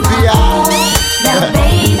you my all. Now,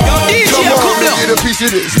 baby, get a piece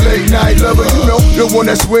of this late night lover. You know, the one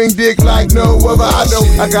that swing dick like no other. I know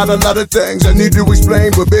I got a lot of things I need to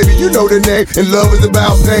explain, but baby, you know the name, and love is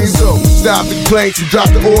about pain. So stop the complaints and drop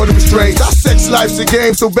the order of restraints. Our sex life's a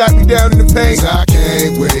game, so back me down in the pain. I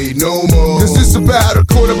can't wait no more. Cause it's about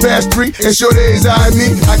 3:15, and sure days I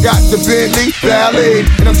me. I got the Bentley Ballet,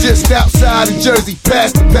 and I'm just outside of Jersey,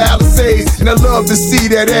 past the Palisades. And I love to see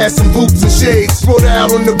that ass in boots and shades. Spread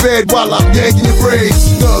out on the bed while I'm yanking your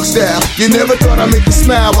braids. Thug style, you never thought I'd make you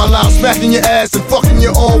smile while I'm smacking your ass and fucking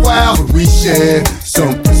you all wild. But we share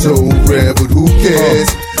something so rare, but who cares?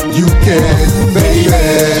 You can, baby.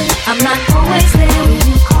 I'm not always there when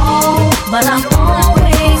you call, but I'm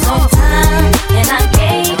always on time, and I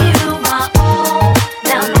gave you my all.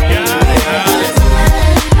 Now, baby,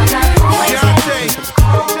 I'm not always there when you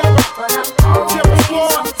call, but I'm always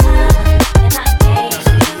on time, and I gave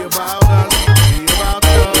you my all.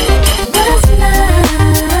 What's love?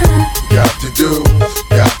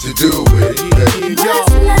 Got to do it, baby.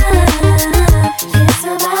 What's love? It's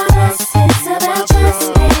about us, it's about just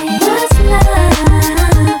me. What's love?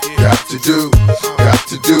 Got to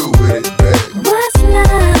do it, baby. What's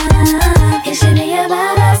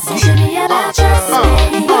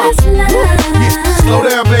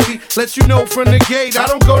Let you know from the gate, I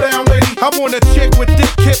don't go down, lady. I want a chick with thick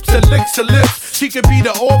hips and licks her lips. She could be the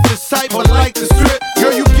office type, but like the strip. Girl,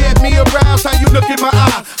 you get me aroused, how you look in my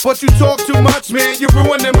eye. But you talk too much, man, you're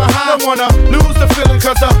ruining my high. I wanna lose the feeling,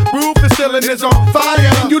 cause the roof is ceiling is on fire.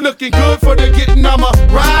 And you looking good for the getting, I'm a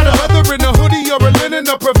rider. Whether in a hoodie or a linen,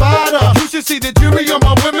 a provider. You should see the jury on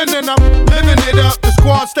my women, and I'm living it up. The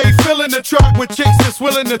squad stay filling the truck with chicks that's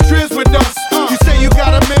willing to trizz with us. You say you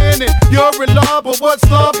got a man and you're in love, but what's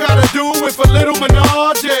love gotta do with a little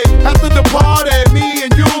menage? After the party, me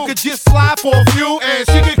and you could just slide for a few, and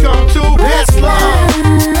she could come too. That's love.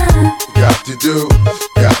 Got to do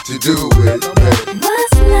it, baby.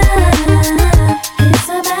 What's love? It's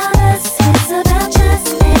about us, it's about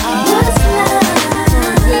just me. What's love?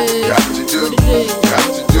 Got to do it, baby.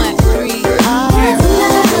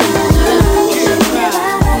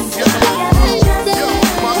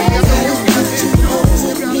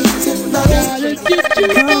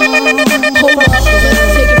 Hold up,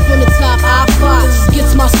 let's take it from the top. I-5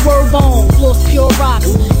 gets my swerve on, floors pure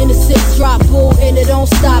rocks. In the 6 drop, bull, and it don't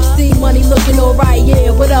stop. See money looking alright, yeah.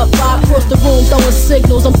 What up? I cross the room, throwing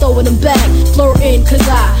signals, I'm throwing them back. Flirting, cause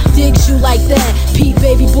I digs you like that. Pete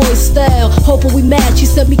baby boy style, hoping we match. You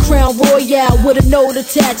sent me Crown Royale with a note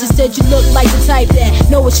attached. You said you look like the type that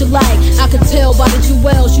know what you like. I could tell by the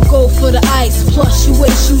jewels, you go for the ice. Plus you wear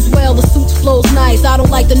shoes well, the suits flows nice. I don't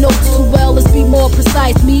like the notes too well, let's be more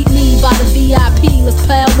precise. Meet me by the VIP, let's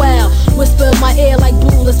powwow. Whisper in my ear like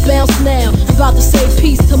blue, let's bounce now. I'm about to say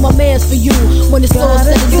peace to my mans for you. When it's all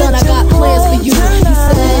said and done, I got plans for you. He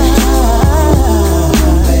said,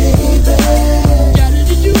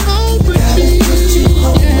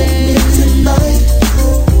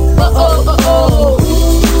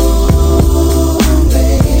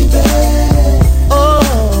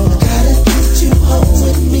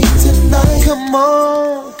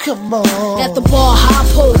 Come on. At the bar, high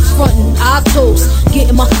post, frontin', I toast.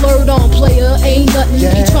 Getting my flirt on, player, ain't nothing.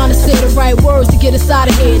 He tryna say the right words to get us out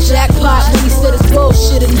of here. Jackpot when he said it's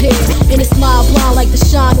bullshit in here. And his smile blind like the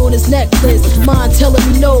shine on his necklace. Mind telling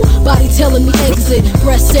me no, body telling me exit.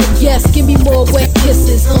 Breast said yes, give me more wet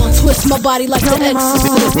kisses. Twist my body like the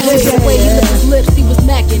exorcist. Hey, the way he licked his lips, he was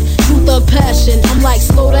macking. Truth of passion, I'm like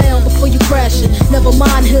slow down before you crashing. Never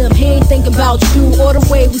mind him, he ain't thinking about you. Or the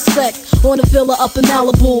way we sex on the villa up in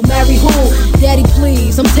Malibu. Marry who? Daddy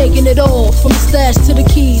please, I'm taking it all, from the stash to the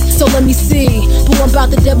keys. So let me see, boo, I'm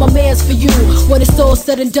about to dead my mans for you. When it's all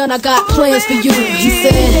said and done, I got plans for you. He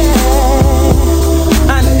said,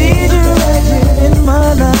 I need you right here in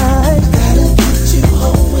my life. Gotta get you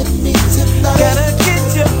home with me tonight. Gotta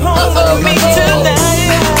get you home with me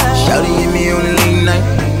tonight. Shawty hit me on the late night.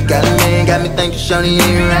 Got a man, got me thinking Shawty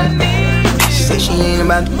ain't right. She say she ain't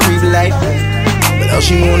about the creep life, but all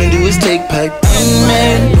she wanna do is take pipe. I ain't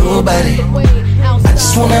mad at nobody, I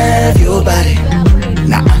just wanna have your body.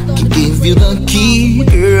 Now I can give you the key,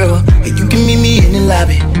 girl, and you can meet me in the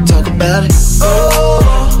lobby. Talk about it.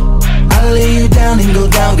 Oh, I'll lay you down and go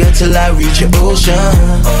down, girl, till I reach your ocean.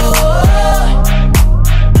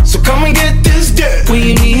 So come and get this dirt. When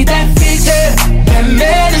you need that fix, that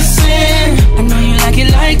medicine. I know you like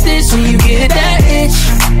it like this. When you get that itch,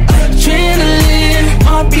 adrenaline,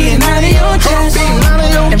 heart beating out of your chest.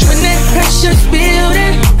 And when that pressure's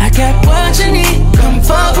building, I got what you need. Come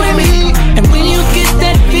fuck with me. And when you get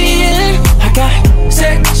that feeling, I got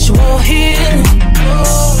sexual healing.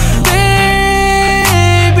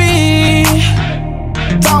 Baby,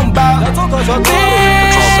 talking about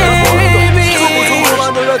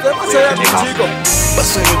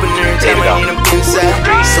bustin' open every time I need them inside.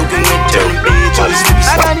 Soaking with dirty bitch, all the sticky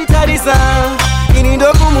stuff. Aganitarisa,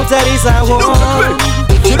 inindokumutarisa wo.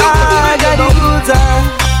 Aganiuta,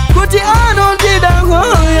 kuti anondida wo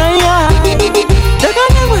ya.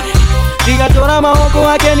 Takanyamwe, nikatora maoko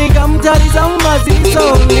wake nikamtarisa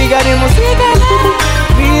umaziso. Nikadi musikana,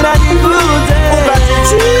 bila nikuze.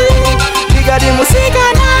 Nikadi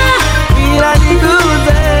musikana, bila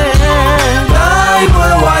nikuze. Dai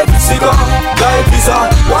moyo waipusika, dai pisa,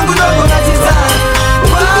 wangu dogo na tiza.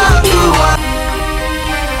 Wangu wa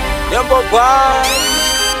Yambo bye.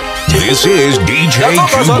 This is DJ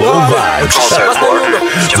Cubo Vibes,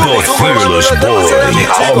 the fearless boy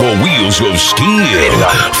on the wheels of steel.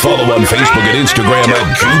 Follow on Facebook and Instagram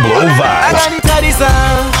at Cubo Vibes. Aganitarisa,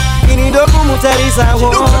 inindokumutarisa wo.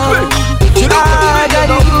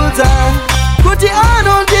 Aganiuta, kuti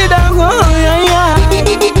anondida wo ya.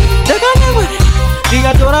 Takanyamwe,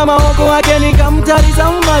 nikatora maoko wake nikamtarisa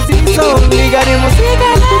umaziso. Nikadi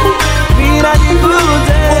musikana, bila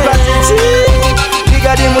nikuze.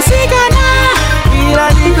 Nikadi musikana, bila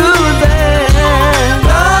nikuze.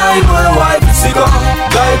 Dai moyo waipusika,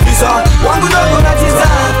 dai pisa, wangu dogo na tiza.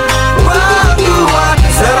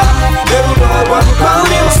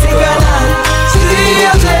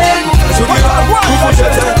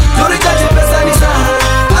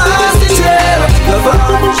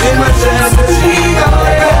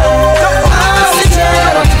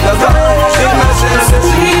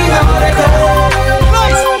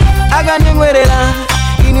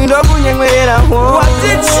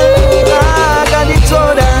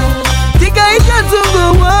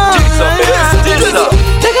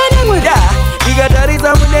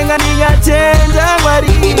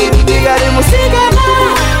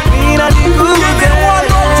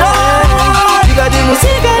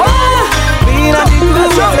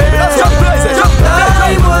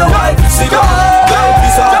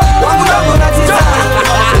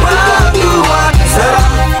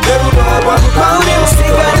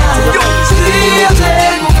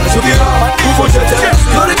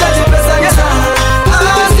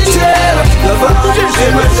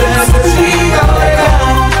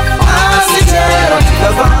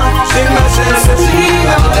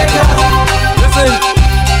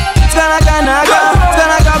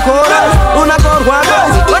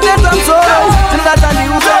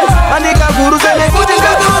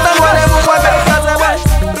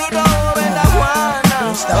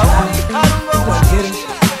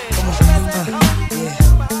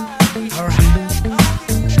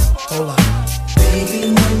 Hold on. Baby,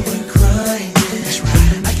 when we're crying, that's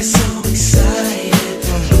right. I get so excited.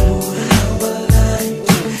 Oh, how I like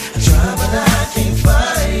it. I try, but I can't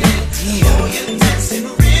fight it. Oh, you're dancing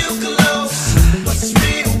real close, but it's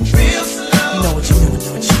real slow. You know what you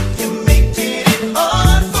do, you're making it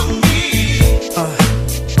hard for me.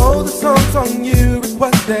 Oh, the song's on you,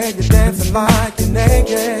 requested. You're dancing like you're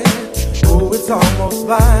naked. Oh, it's almost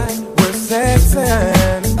like we're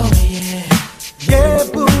sexing. Oh, yeah. Yeah,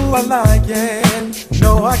 boo, I like it.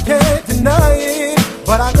 No, I can't deny it.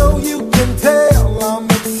 But I know you can tell I'm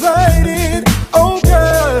excited. Oh,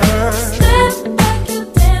 girl. Step back, you're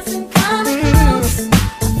dancing kinda close.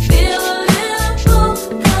 I feel a little pull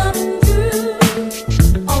coming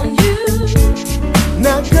through on you.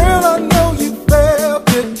 Now, girl, I know you felt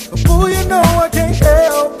it. But boo, you know I can't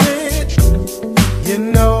help it. You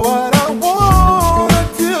know what I wanna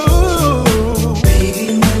do. Baby,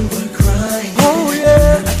 when we're crying, oh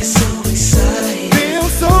yeah, I get so excited. Feel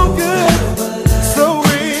so good, so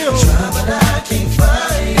real. Try, but I can't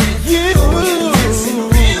fight it. You, oh, you're dancing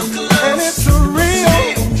real close, and it's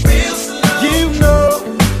real, real slow. You know,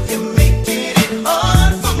 you're making it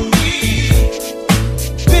hard for me.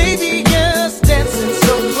 baby, yes, dancing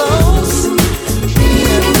so close.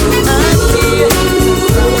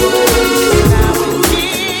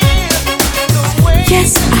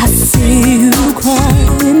 Yes, I see you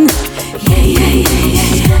crying. Yeah, yeah, yeah,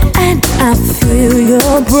 yeah, yeah. And I feel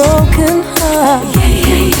your broken heart. Yeah,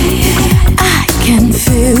 yeah, yeah, yeah. I can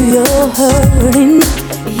feel your hurting.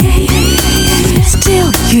 Yeah, yeah, yeah, yeah, yeah. Still,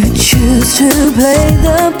 you choose to play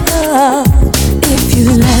the part. If you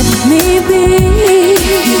let me be,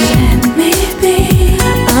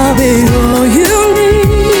 I'll be all you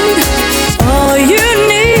need. All you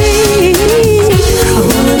need. I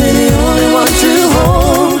wanna be the only one to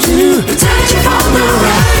hold you, touch you from the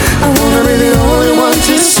right. I wanna be the only one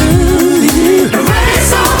to soothe you,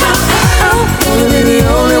 erase all the pain. I wanna be the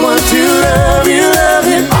only one to love you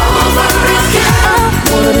over again. I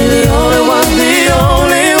wanna be the only one, the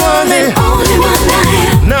only one, the only one I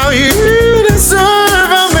am. Now you deserve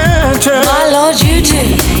a mention. My Lord, you do.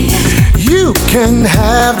 You can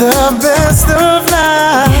have the best of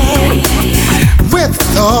life. With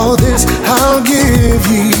all this, I'll give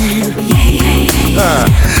you a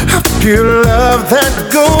pure love that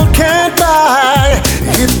gold can't buy.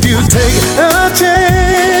 If you take a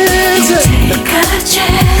chance,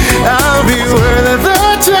 I'll be worth the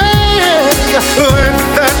chance. Worth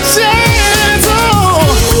the chance. Oh,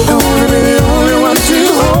 I wanna be the only one to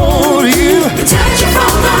hold you, touch you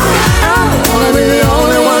from the right. I wanna be the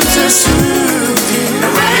only one to soothe you,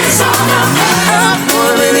 erase all the pain. I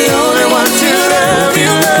wanna be the only one to love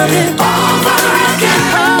you over again.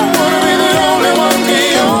 I wanna be the only one, the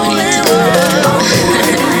only one.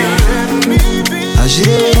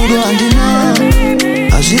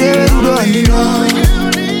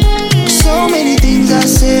 So many things I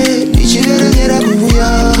said, did you better get up and we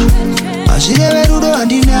are? I should have do the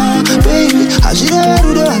baby. I should have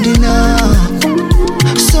do the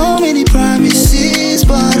so many promises,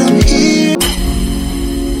 but I'm here.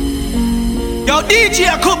 Yo,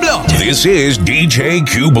 DJ Kublo. This is DJ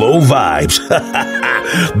Kublo Vibes,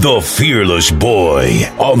 the fearless boy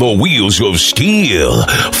on the wheels of steel.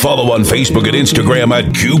 Follow on Facebook and Instagram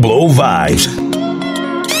at Kublo Vibes.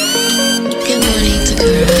 Good morning to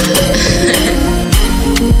girl.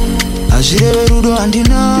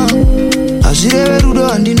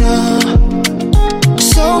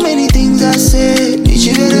 So many things I said, did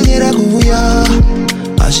you better get a kuya?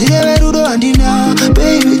 I should have do the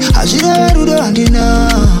baby. I should have do the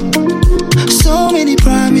so many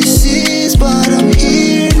promises, but I'm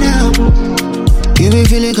here now. You been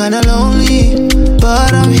feeling kinda lonely,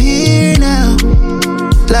 but I'm here now.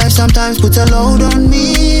 Life sometimes puts a load on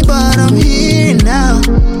me, but I'm here now.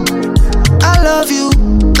 I love you,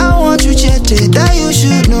 I want you chatted, that you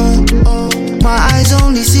should know. My eyes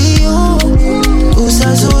only see you.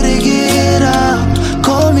 Usazoregera,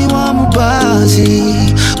 call me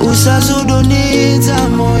wamubazi. Usazodoneza,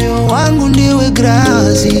 moyo wangu ndiwe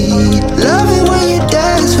grazi. Love it when you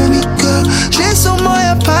dance for me, girl. Shake some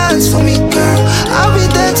more pants for me, girl. I'll be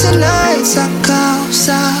there tonight, sakao,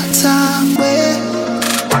 satambe.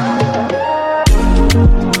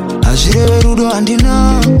 Ashireverudo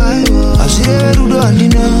andina, ashireverudo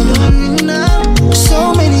andina.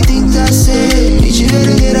 So many things I say,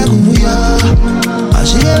 ichiveregera kumuya.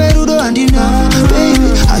 Ashireverudo andina, baby,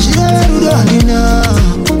 ashireverudo andina.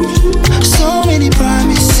 So many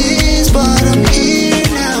promises, but I'm here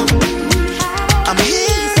now. I'm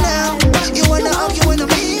here now. You wanna argue when I'm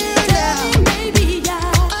here now. I'm here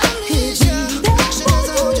now. She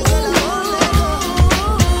doesn't hold you when I'm on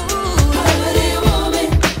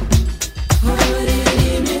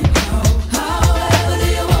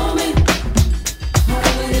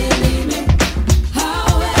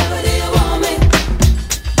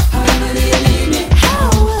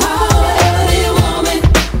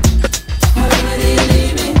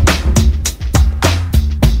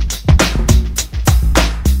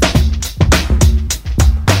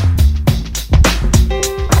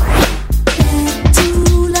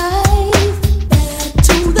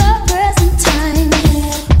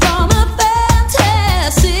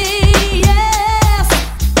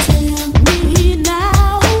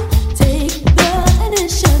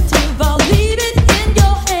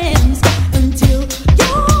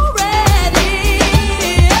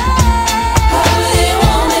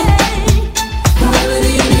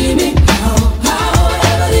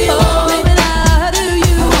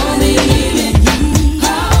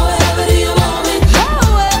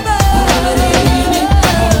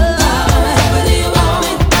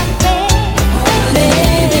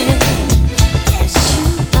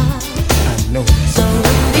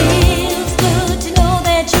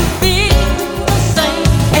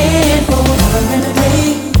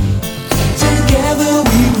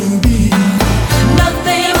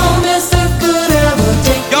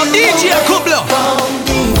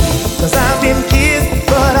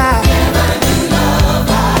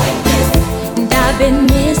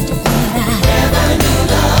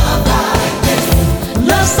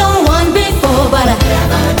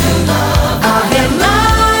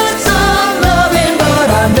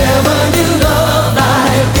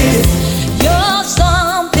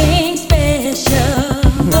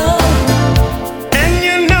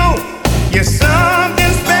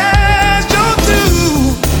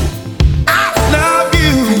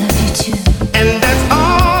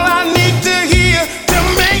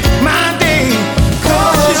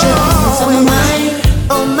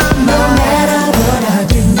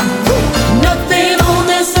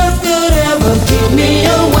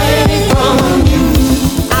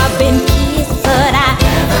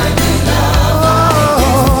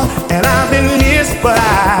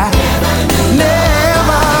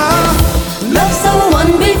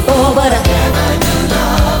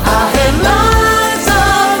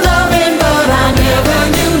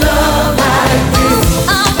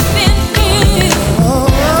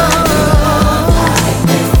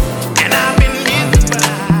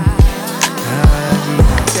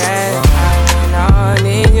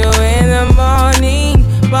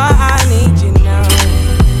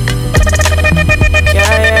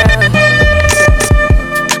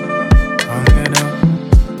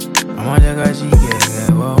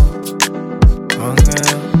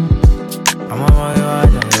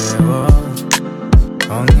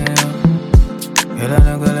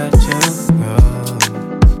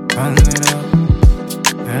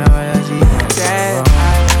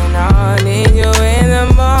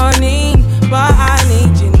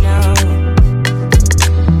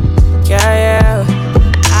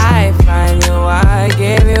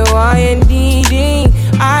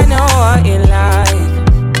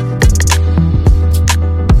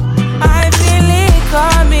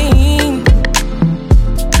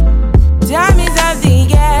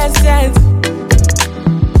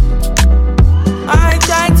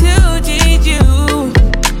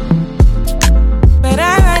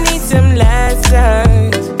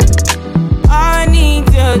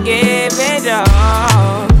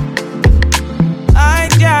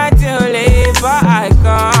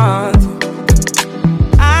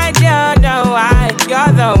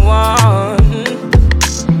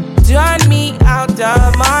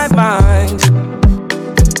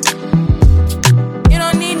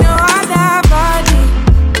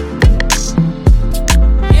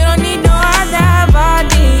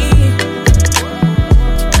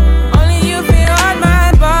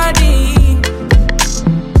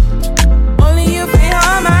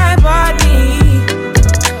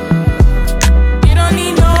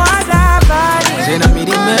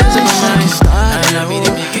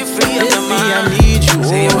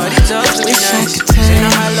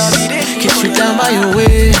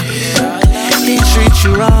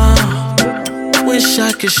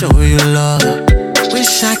could show you love.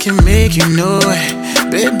 Wish I could make you know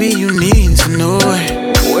it. Baby, you need to know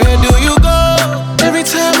it. Where do you go? Every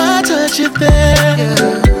time I touch you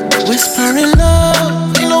there. Whispering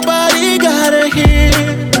love, ain't nobody gotta hear.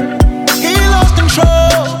 He lost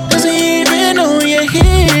control, doesn't even know you're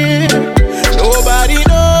here. Nobody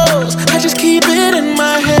knows, I just keep it in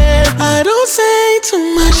my head. I don't say too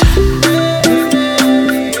much,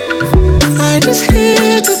 I just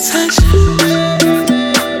hear the touch.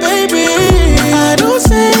 Baby, I don't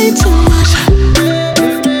say too much,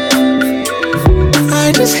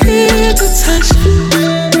 I just hear the touch.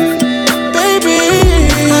 Baby,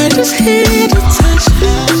 I just hear the touch.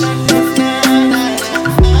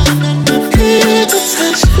 Hear the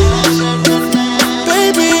touch.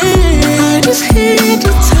 Baby, I just hear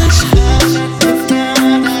the touch.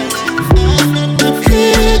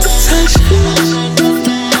 Hear the touch.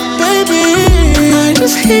 Baby, I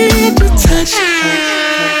just hear the touch.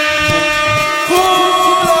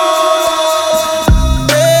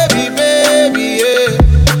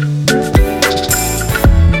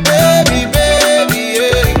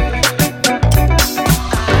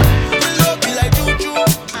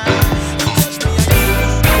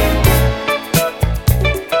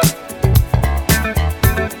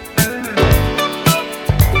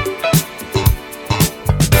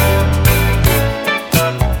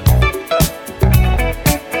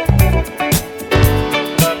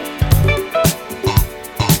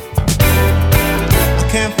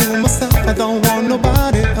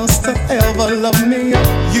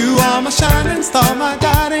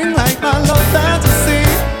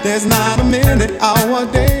 There's not a minute, hour,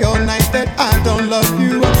 day or night that I don't love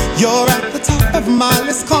you. You're at the top of my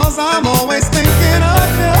list, cause I'm always thinking of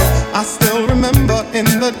you. I still remember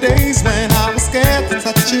in the days when I was scared to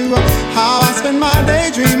touch you, how I spent my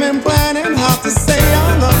day dreaming, planning how to say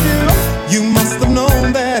I love you. You must have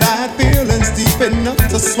known that I had feelings deep enough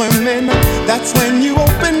to swim in. That's when you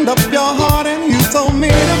opened up your heart and you told me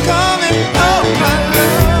to come in. Oh my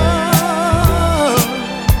love,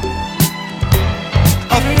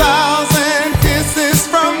 1,000 kisses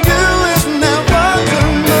from you is never too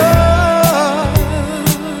much.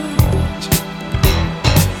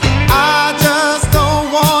 I just don't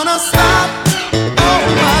wanna stop. Oh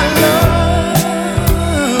my love,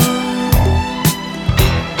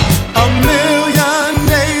 1,000,000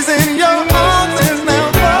 days in your arms is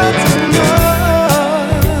never too much.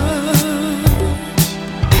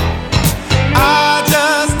 I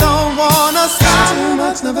just don't wanna stop. Too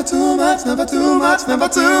much, never too much, never too much, never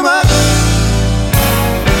too much.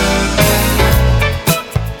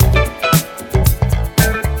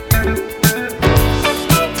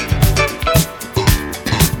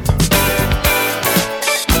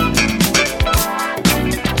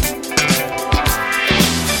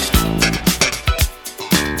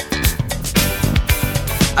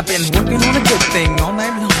 I've been working on a good thing all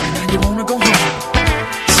night long. Now you wanna go home.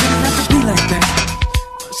 Shouldn't have to be like that.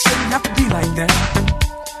 Shouldn't have to be like that.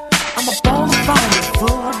 I'm a ball of fire,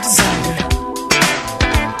 full of desire.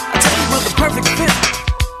 I tell you, we're the perfect fit.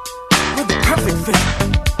 We're the perfect fit.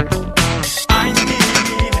 I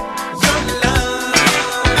need your love.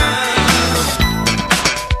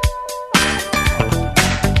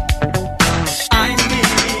 I need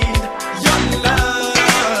your love.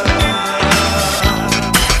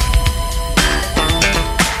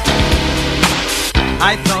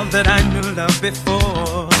 I thought that I knew love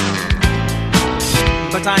before,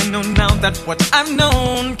 but I know now that what I've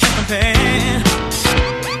known can't compare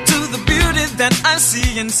to the beauty that I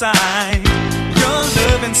see inside your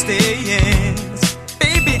love and stays.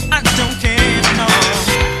 Baby, I don't care, no,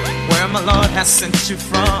 where my Lord has sent you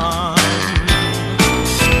from,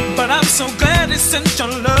 but I'm so glad He sent your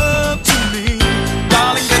love to me.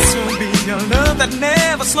 Darling, this will be your love that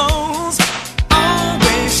never slows,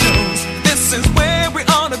 always shows. This is where we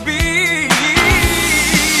ought to be.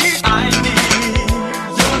 I need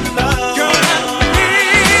your love. Girl, I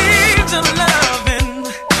need your loving.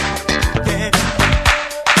 Yeah.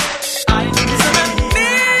 I need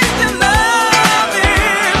your loving,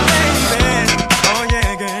 baby. Oh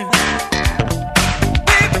yeah, girl.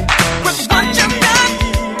 Baby, with what you got,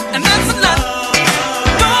 and that's a lot.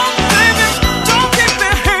 Don't, baby, don't keep me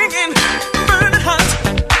hanging, burning hot.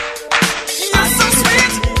 You're so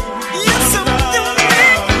sweet, you're so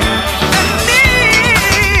unique, and need.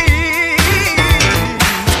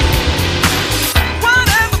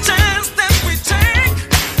 Whatever chance that we take,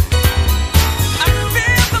 I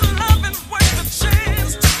feel the love is worth the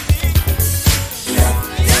chance to me.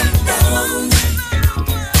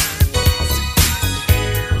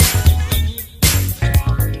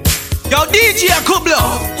 Yo, DJ Kublo.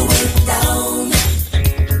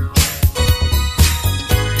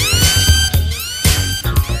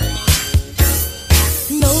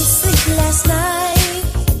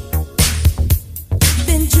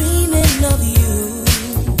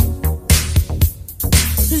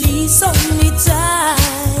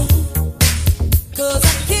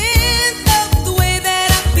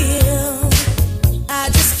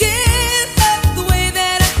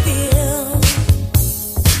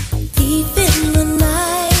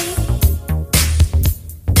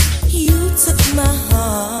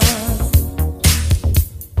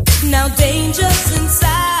 dangerous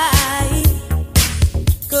inside.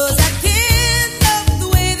 'Cause I can't love the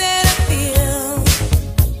way that I feel.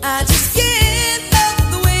 I just can't love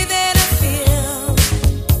the way that I feel.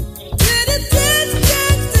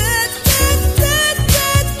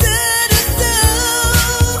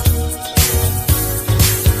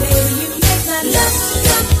 Baby, you make my love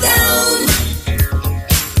come down.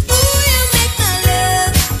 Ooh, you make my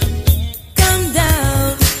love come down.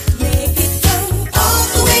 Make it come all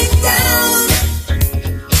the way down.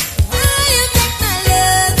 Ooh, you make my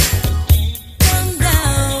love come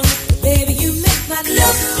down. Baby, you make my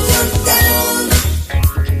love come down.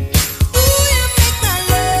 Ooh, you make my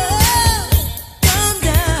love come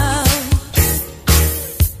down.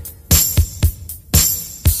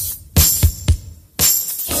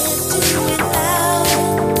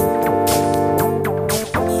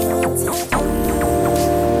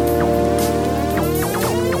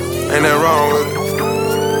 Ain't that wrong with it?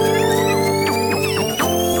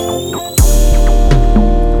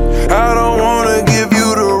 I don't wanna give you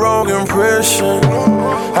the wrong impression.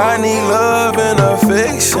 I need love and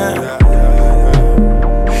affection.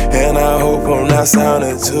 And I hope I'm not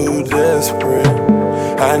sounding too desperate.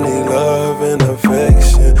 I need love and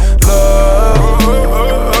affection. Love,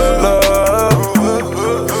 love,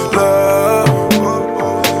 love,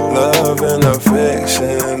 love and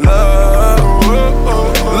affection. Love,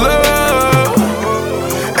 love,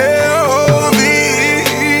 L-O-V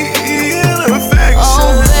and affection.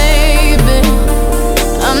 Oh baby,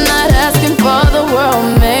 I'm not asking for the world,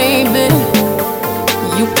 maybe.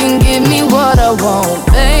 You can give me what I want,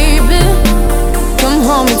 baby. Come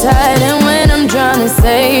hold me tight and when I'm drowning,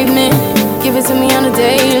 save me. Give it to me on a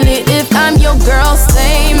daily. If I'm your girl,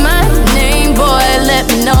 say my name, boy, let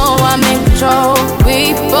me know I'm in control. We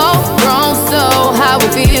both grown, so how we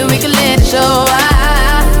feel, we can let it show.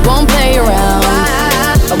 I won't play around,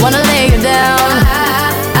 I wanna lay you down.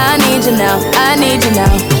 I need you now, I need you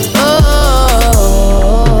now. Oh,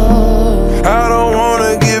 I don't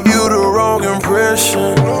wanna give you the wrong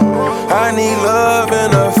impression. I need love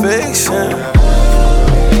and affection.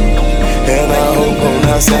 And I hope I'm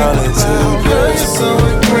not sounding too good. So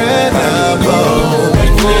incredible.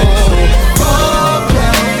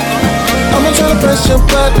 I'ma try to press your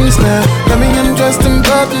buttons now. Let me undress them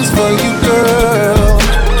buttons for you, girl.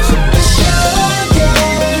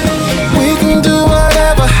 We can do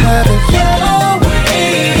whatever happens.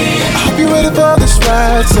 I hope you're ready for this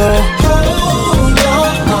ride, so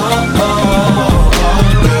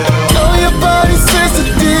know your body's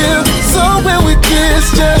sensitive, so when we kiss,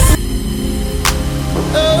 just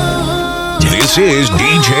This is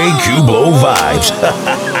DJ Cublo Vibes,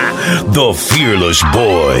 the fearless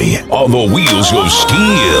boy on the wheels of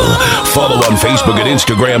steel. Follow on Facebook and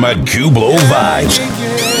Instagram at Cublo Vibes.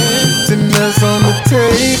 dinner's on the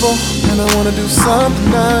table, and I wanna do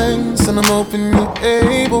something nice, and I'm hoping you're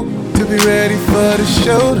able to be ready for the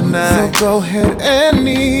show tonight. So go ahead and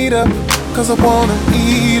eat up, 'cause I wanna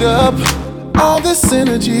eat up all this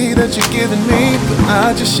energy that you're giving me, but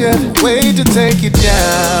I just can't wait to take you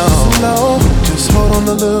down. Slow, just hold on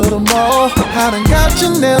a little more. I done got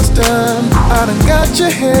your nails done, I done got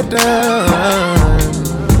your hair done.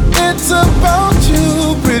 It's about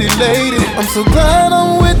you, pretty lady. I'm so glad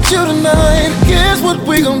I'm with you tonight. Here's what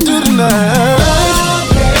we gon' do tonight.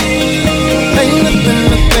 Ain't nothing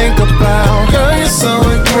to think about. Girl, you're so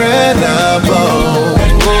incredible.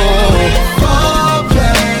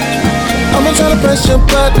 I'ma try to press your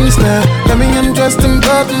buttons now. Let me undress them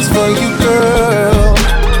buttons for you, girl.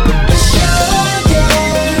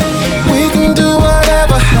 We can do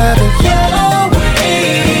whatever happens.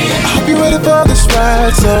 I hope you're ready for this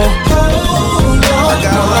ride, so I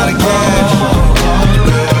got a lot of cash.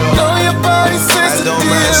 Know your body's sensitive,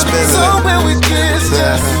 so when we kiss,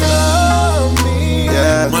 just love me.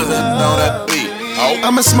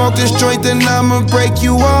 I'ma smoke this joint, then I'ma break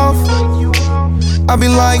you off. I'd be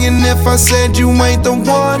lying if I said you ain't the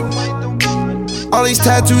one. All these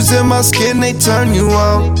tattoos in my skin, they turn you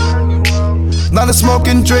on. Lot of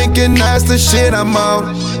smoking, drinking, that's the shit I'm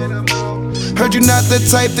on. Heard you not the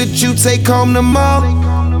type that you take home to mom.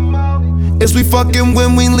 Is we fucking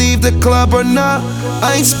when we leave the club or not?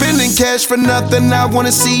 I ain't spending cash for nothing, I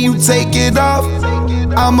wanna see you take it off.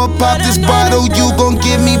 I'ma pop this bottle, you gon'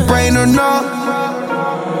 give me brain or not?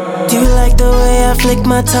 Do you like the way I flick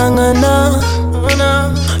my tongue or no?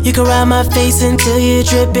 You can ride my face until you're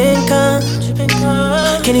dripping cum.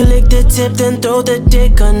 Can you lick the tip then throw the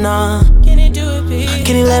dick or nah?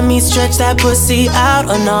 Can you let me stretch that pussy out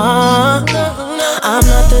or nah? I'm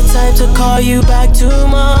not the type to call you back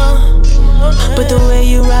tomorrow, but the way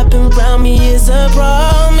you wrapping around me is a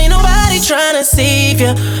problem. Ain't nobody tryna wanna save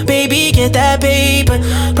ya. Baby, get that paper.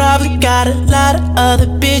 Probably got a lot of other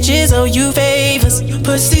bitches owe you favors.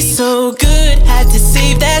 Pussy so good, had to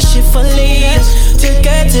save that shit for later. Took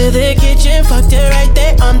her to the kitchen, fucked her right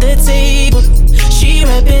there on the table. She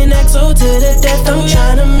reppin' XO to the death. I'm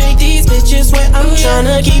tryna make these bitches wet. I'm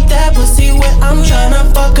tryna keep that pussy wet. I'm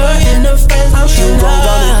tryna fuck her and her friends. I'm You gon' tryna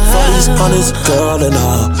run it for these honest, girl, and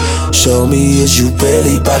all. Show me is you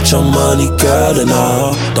really bout your money, girl, and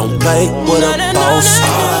all. Don't play with a boss,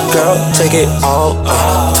 girl, take it all.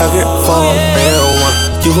 Tuck it for a real one.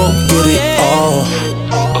 You gon' get it all.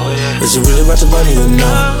 Is it really about your money or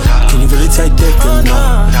not? Can you really take dick or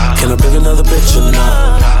not? Can I bring another bitch or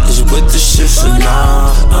not? Is you with the shits or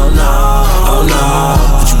not? Oh no, oh no.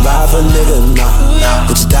 Would you ride for a nigga or not?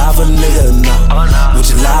 Would you die for a nigga or not? Would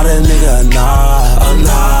you lie to a nigga or not? Oh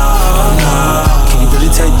no, oh no. Can you really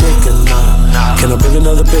take dick or not? Can I bring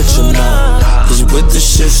another bitch or not? Is you with the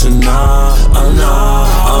shits or not? Oh no,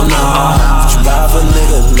 oh no. Would you ride for a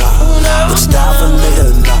nigga or not? Would you die for a nigga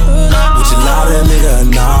or not? Would you lie to a nigga or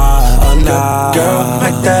not? Oh no. Girl,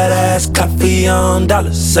 make that ass coffee on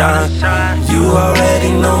dollar sign. You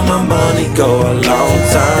already know my money go a long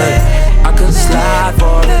time. I could slide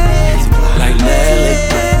for it like Nelly.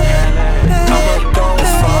 I'ma go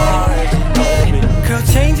far, baby. Girl,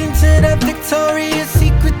 changing to that Victoria's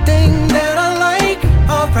Secret thing that I like.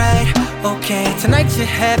 Alright, okay, tonight you're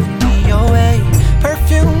having me your way.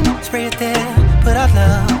 Perfume, spray it there, put our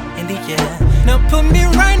love in the air. Now put me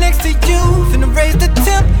right next to you, finna raise the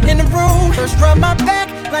temp in the room. First rub my back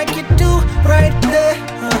like you do, right there,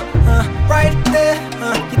 right there.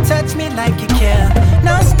 You touch me like you care.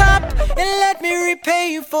 Now stop and let me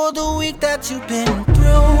repay you for the week that you've been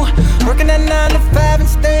through. Working at 9 to 5 and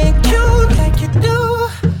staying cute like you do.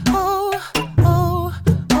 Oh, oh,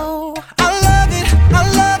 oh. I love it, I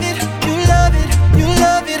love it. You love it, you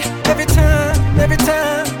love it. Every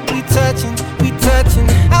time we touching, we touching.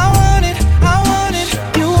 I want it,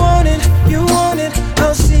 you want it, you want it.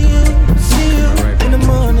 I'll see you in the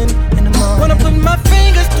morning, in the morning. Wanna put my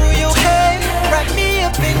fingers through your hair, wrap me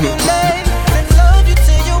up in your leg, and love you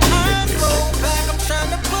till your eyes roll back. I'm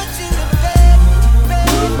trying to put you to bed.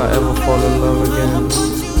 If I ever fall in love again,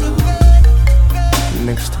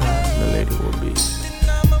 next time the lady will be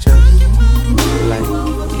just like you.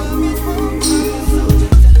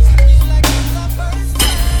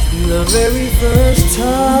 The very first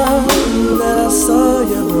time that I saw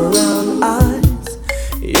your brown eyes,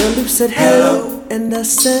 your lips said hello and I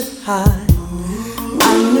said hi.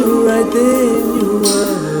 I knew right then you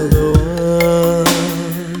were the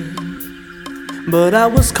one. But I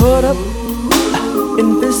was caught up in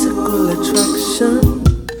physical attraction.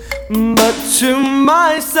 But to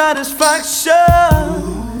my satisfaction,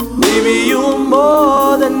 baby, you're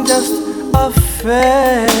more than just a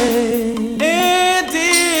fake. And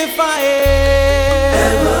if I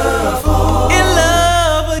ever fall in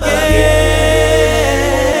love again,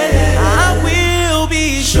 I will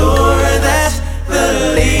be sure that the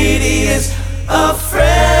lady is a friend.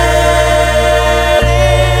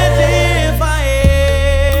 And if I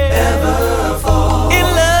ever fall in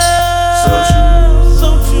love, so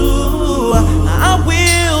true, I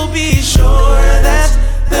will be sure that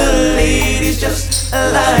the lady's just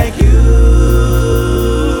like you.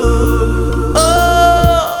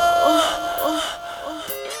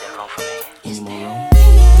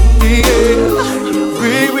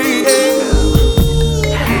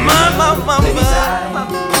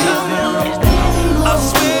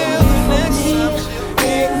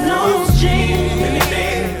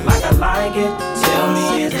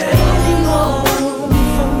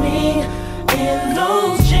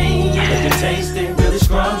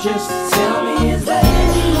 Just tell me, is there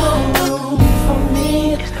any more room for me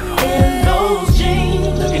in those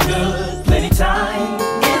jeans? Looking good, plenty time.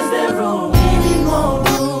 Is there room, any more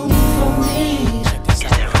room for me?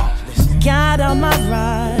 Got on my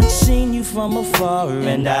ride, seen you from afar,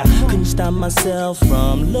 and I couldn't stop myself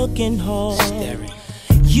from looking hard.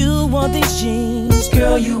 You wore these jeans,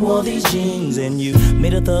 girl, you wore these jeans, and you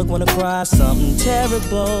made a thug wanna cry something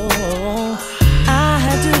terrible. I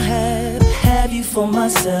had to have you for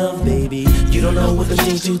myself, baby. You don't know what the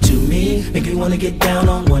jeans do to me. Make me wanna get down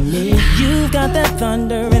on one knee. You got that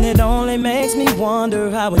thunder, and it only makes me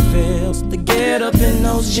wonder how it feels to get up in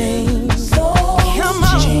those jeans. Come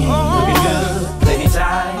on, looking good, plenty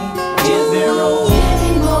time. Is there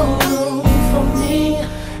any more room for me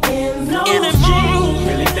in those jeans?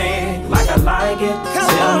 Really thick, like I like it.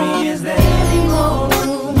 Tell me, is there any more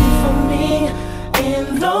room for me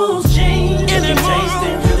in those jeans? Looking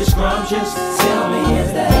tasty, really scrumptious. Tell me,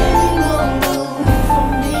 is there any more room for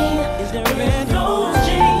me in those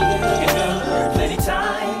jeans? Looking good,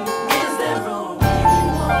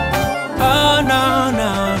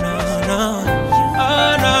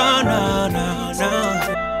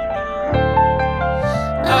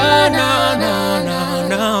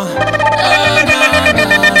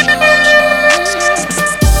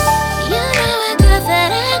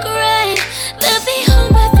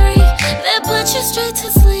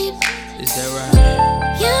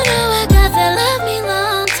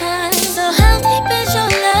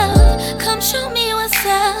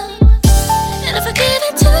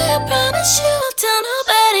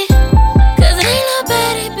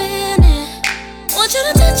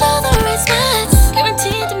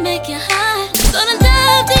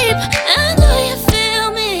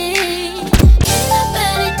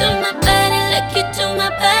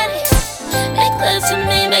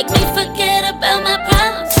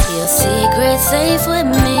 beef with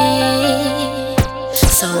me.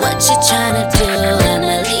 So what you tryna do?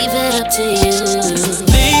 I'ma leave it up to you.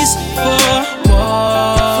 These four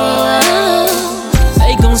walls,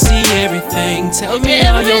 they gon' see everything. Tell me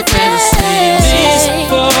all your fantasies. These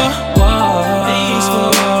four walls,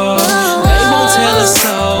 they won't tell us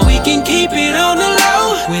so. We can keep it on the low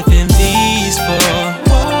within these four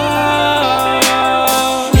walls.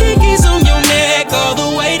 Hickeys on your neck all the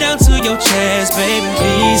way down to your chest, baby.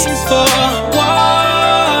 These four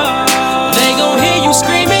walls, they gon' hear you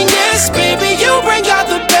screaming, yes, baby, you bring out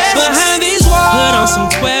the best behind these walls. Put on some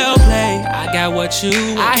 12 play, I got what you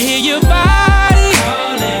want. I hear your body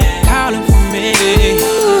calling for me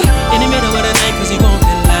in the middle of the night, cause you want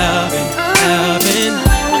that loving.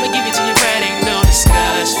 I'ma give it to you right, ain't no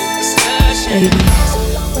discussion.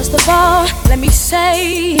 First of all, let me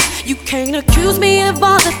say, you can't accuse me of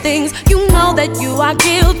all the things you know that you are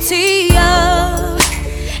guilty of.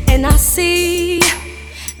 And I see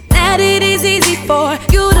that it is easy for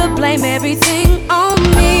you to blame everything on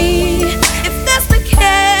me. If that's the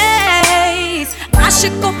case, I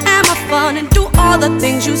should go have my fun and do all the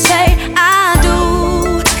things you say I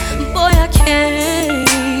do. Boy, I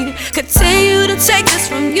can't continue to take this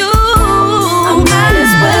from you. I might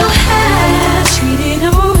as well have cheated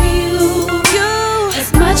on you.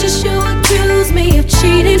 As much as you accuse me of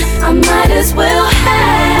cheating, I might as well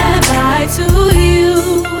have lied to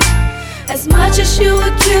you. As much as you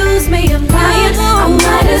accuse me of lying, I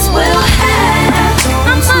might as well have. I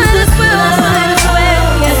might as well.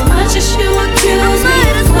 As much as you accuse me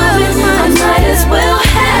of loving, I might as well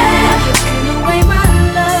have given away my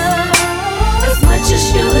love. As much as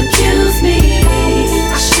you accuse me,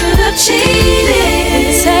 I should have cheated.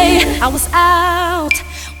 And say I was out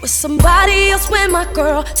with somebody else when my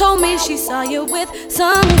girl told me she saw you with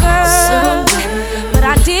some girl, but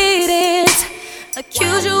I didn't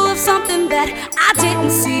accuse you of something that I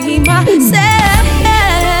didn't see myself.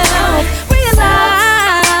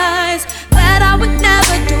 Realize that I would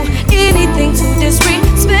never do anything to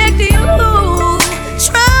disrespect you.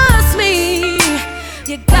 Trust me,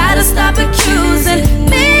 you gotta stop accusing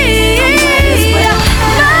me. Might as well,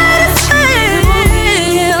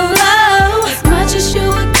 love. As much as you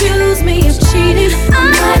accuse me of cheating, I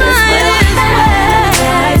might as well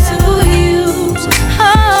lie to you.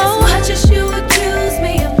 Oh, as much as you accuse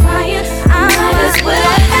me of lying, I might as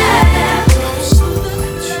well have.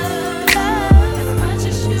 As much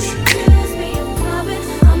as you accuse me of loving,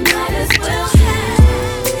 I might as well have.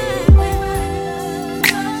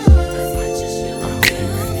 As much as you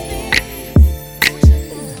accuse me.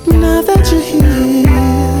 Now that you're here,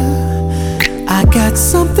 I got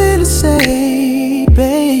something to say,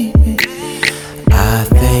 baby. I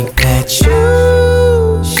think that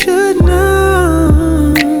you should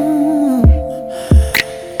know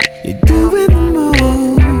you're doing the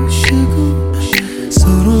most, sugar. So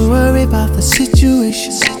don't worry about the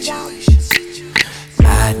situation.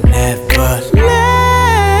 I'd never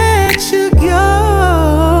let you go.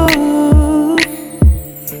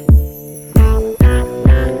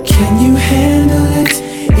 Can you handle it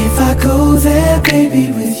if I go there,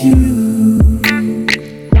 baby, with you?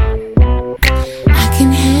 I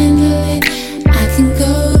can handle it, I can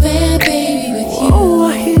go there, baby, with you. Oh, I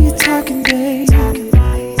hear you talking, babe.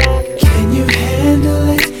 Can you handle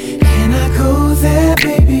it? Can I go there,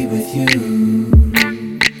 baby, with you?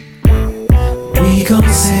 We gon'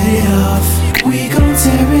 set it off, we gon'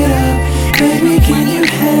 tear it up, baby, can you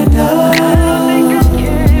handle it?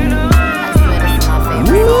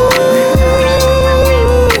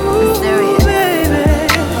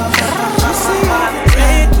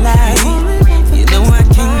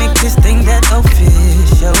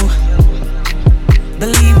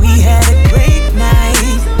 Believe we had a great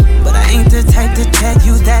night, but I ain't the type to tell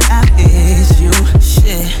you that I miss you.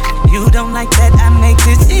 Shit, you don't like that I make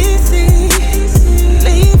this easy.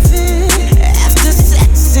 Leave it after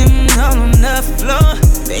sex and all on the floor.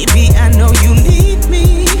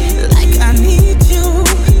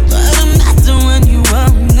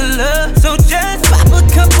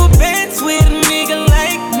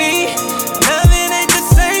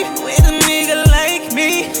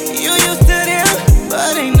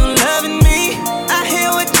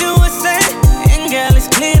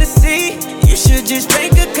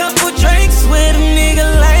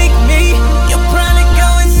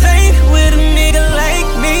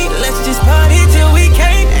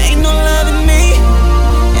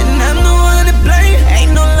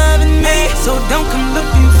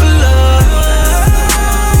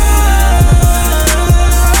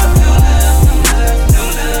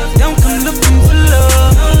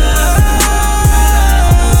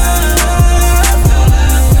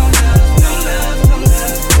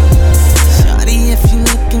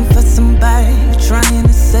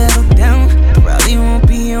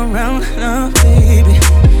 around, baby.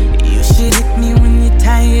 You should hit me when you're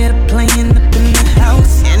tired of playing up in the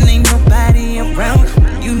house and ain't nobody around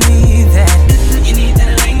when you need that. You need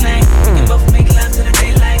that late night. We can both make love to the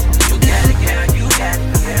daylight. You got it, girl. You got it,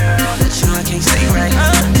 girl. But you know I can't stay right.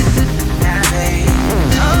 Now, baby.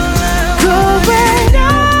 Going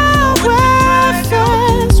nowhere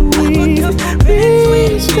fast. We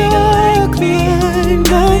reach the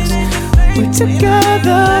climax. We're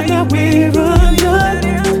together, now we're undone.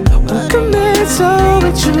 We're committed, so we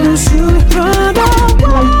choose to run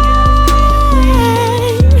away.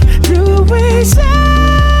 Do we separate?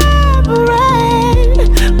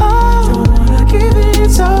 Oh, don't wanna give it,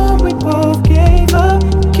 so we both gave up.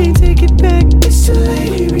 Can't take it back, it's too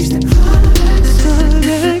late, reach the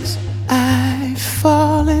climax. I've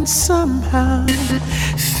fallen somehow,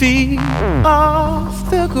 feet off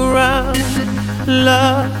the ground.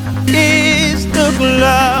 Love is the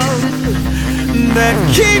cloud that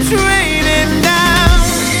keeps raining down.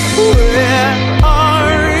 Where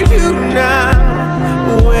are you now?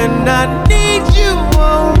 When I need you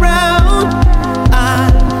around,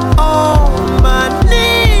 I'm on my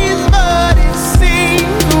knees, but it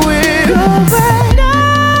seems we're going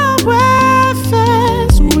nowhere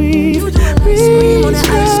fast. We've reached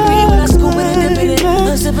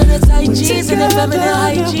Sipping the tight jeans and the feminine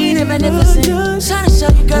hygiene and magnificent. Trying to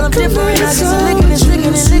show you, girl, I'm different. I get some licking and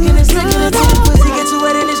slicking and licking and slicking until the pussy gets too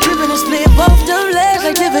wet and it's dripping and splitting both them legs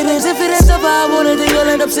like dividends. If it ends up how I want it, then you'll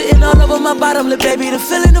end up sitting all over my bottom lip, baby. The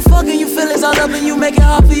feeling, the fucking you feelings all up and you make it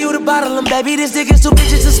hard for you to bottle them, baby. This dick is too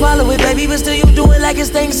bitches to swallow it, baby. But still you do it like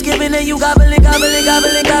it's Thanksgiving and you gobbling, gobbling,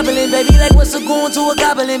 gobbling, gobbling, baby. Like what's a going to a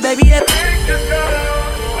goblin, baby?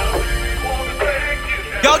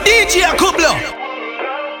 Yo, DJ Kublo.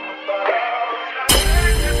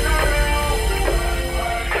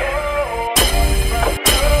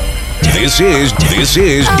 This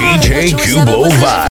is DJ Kubo Vibes.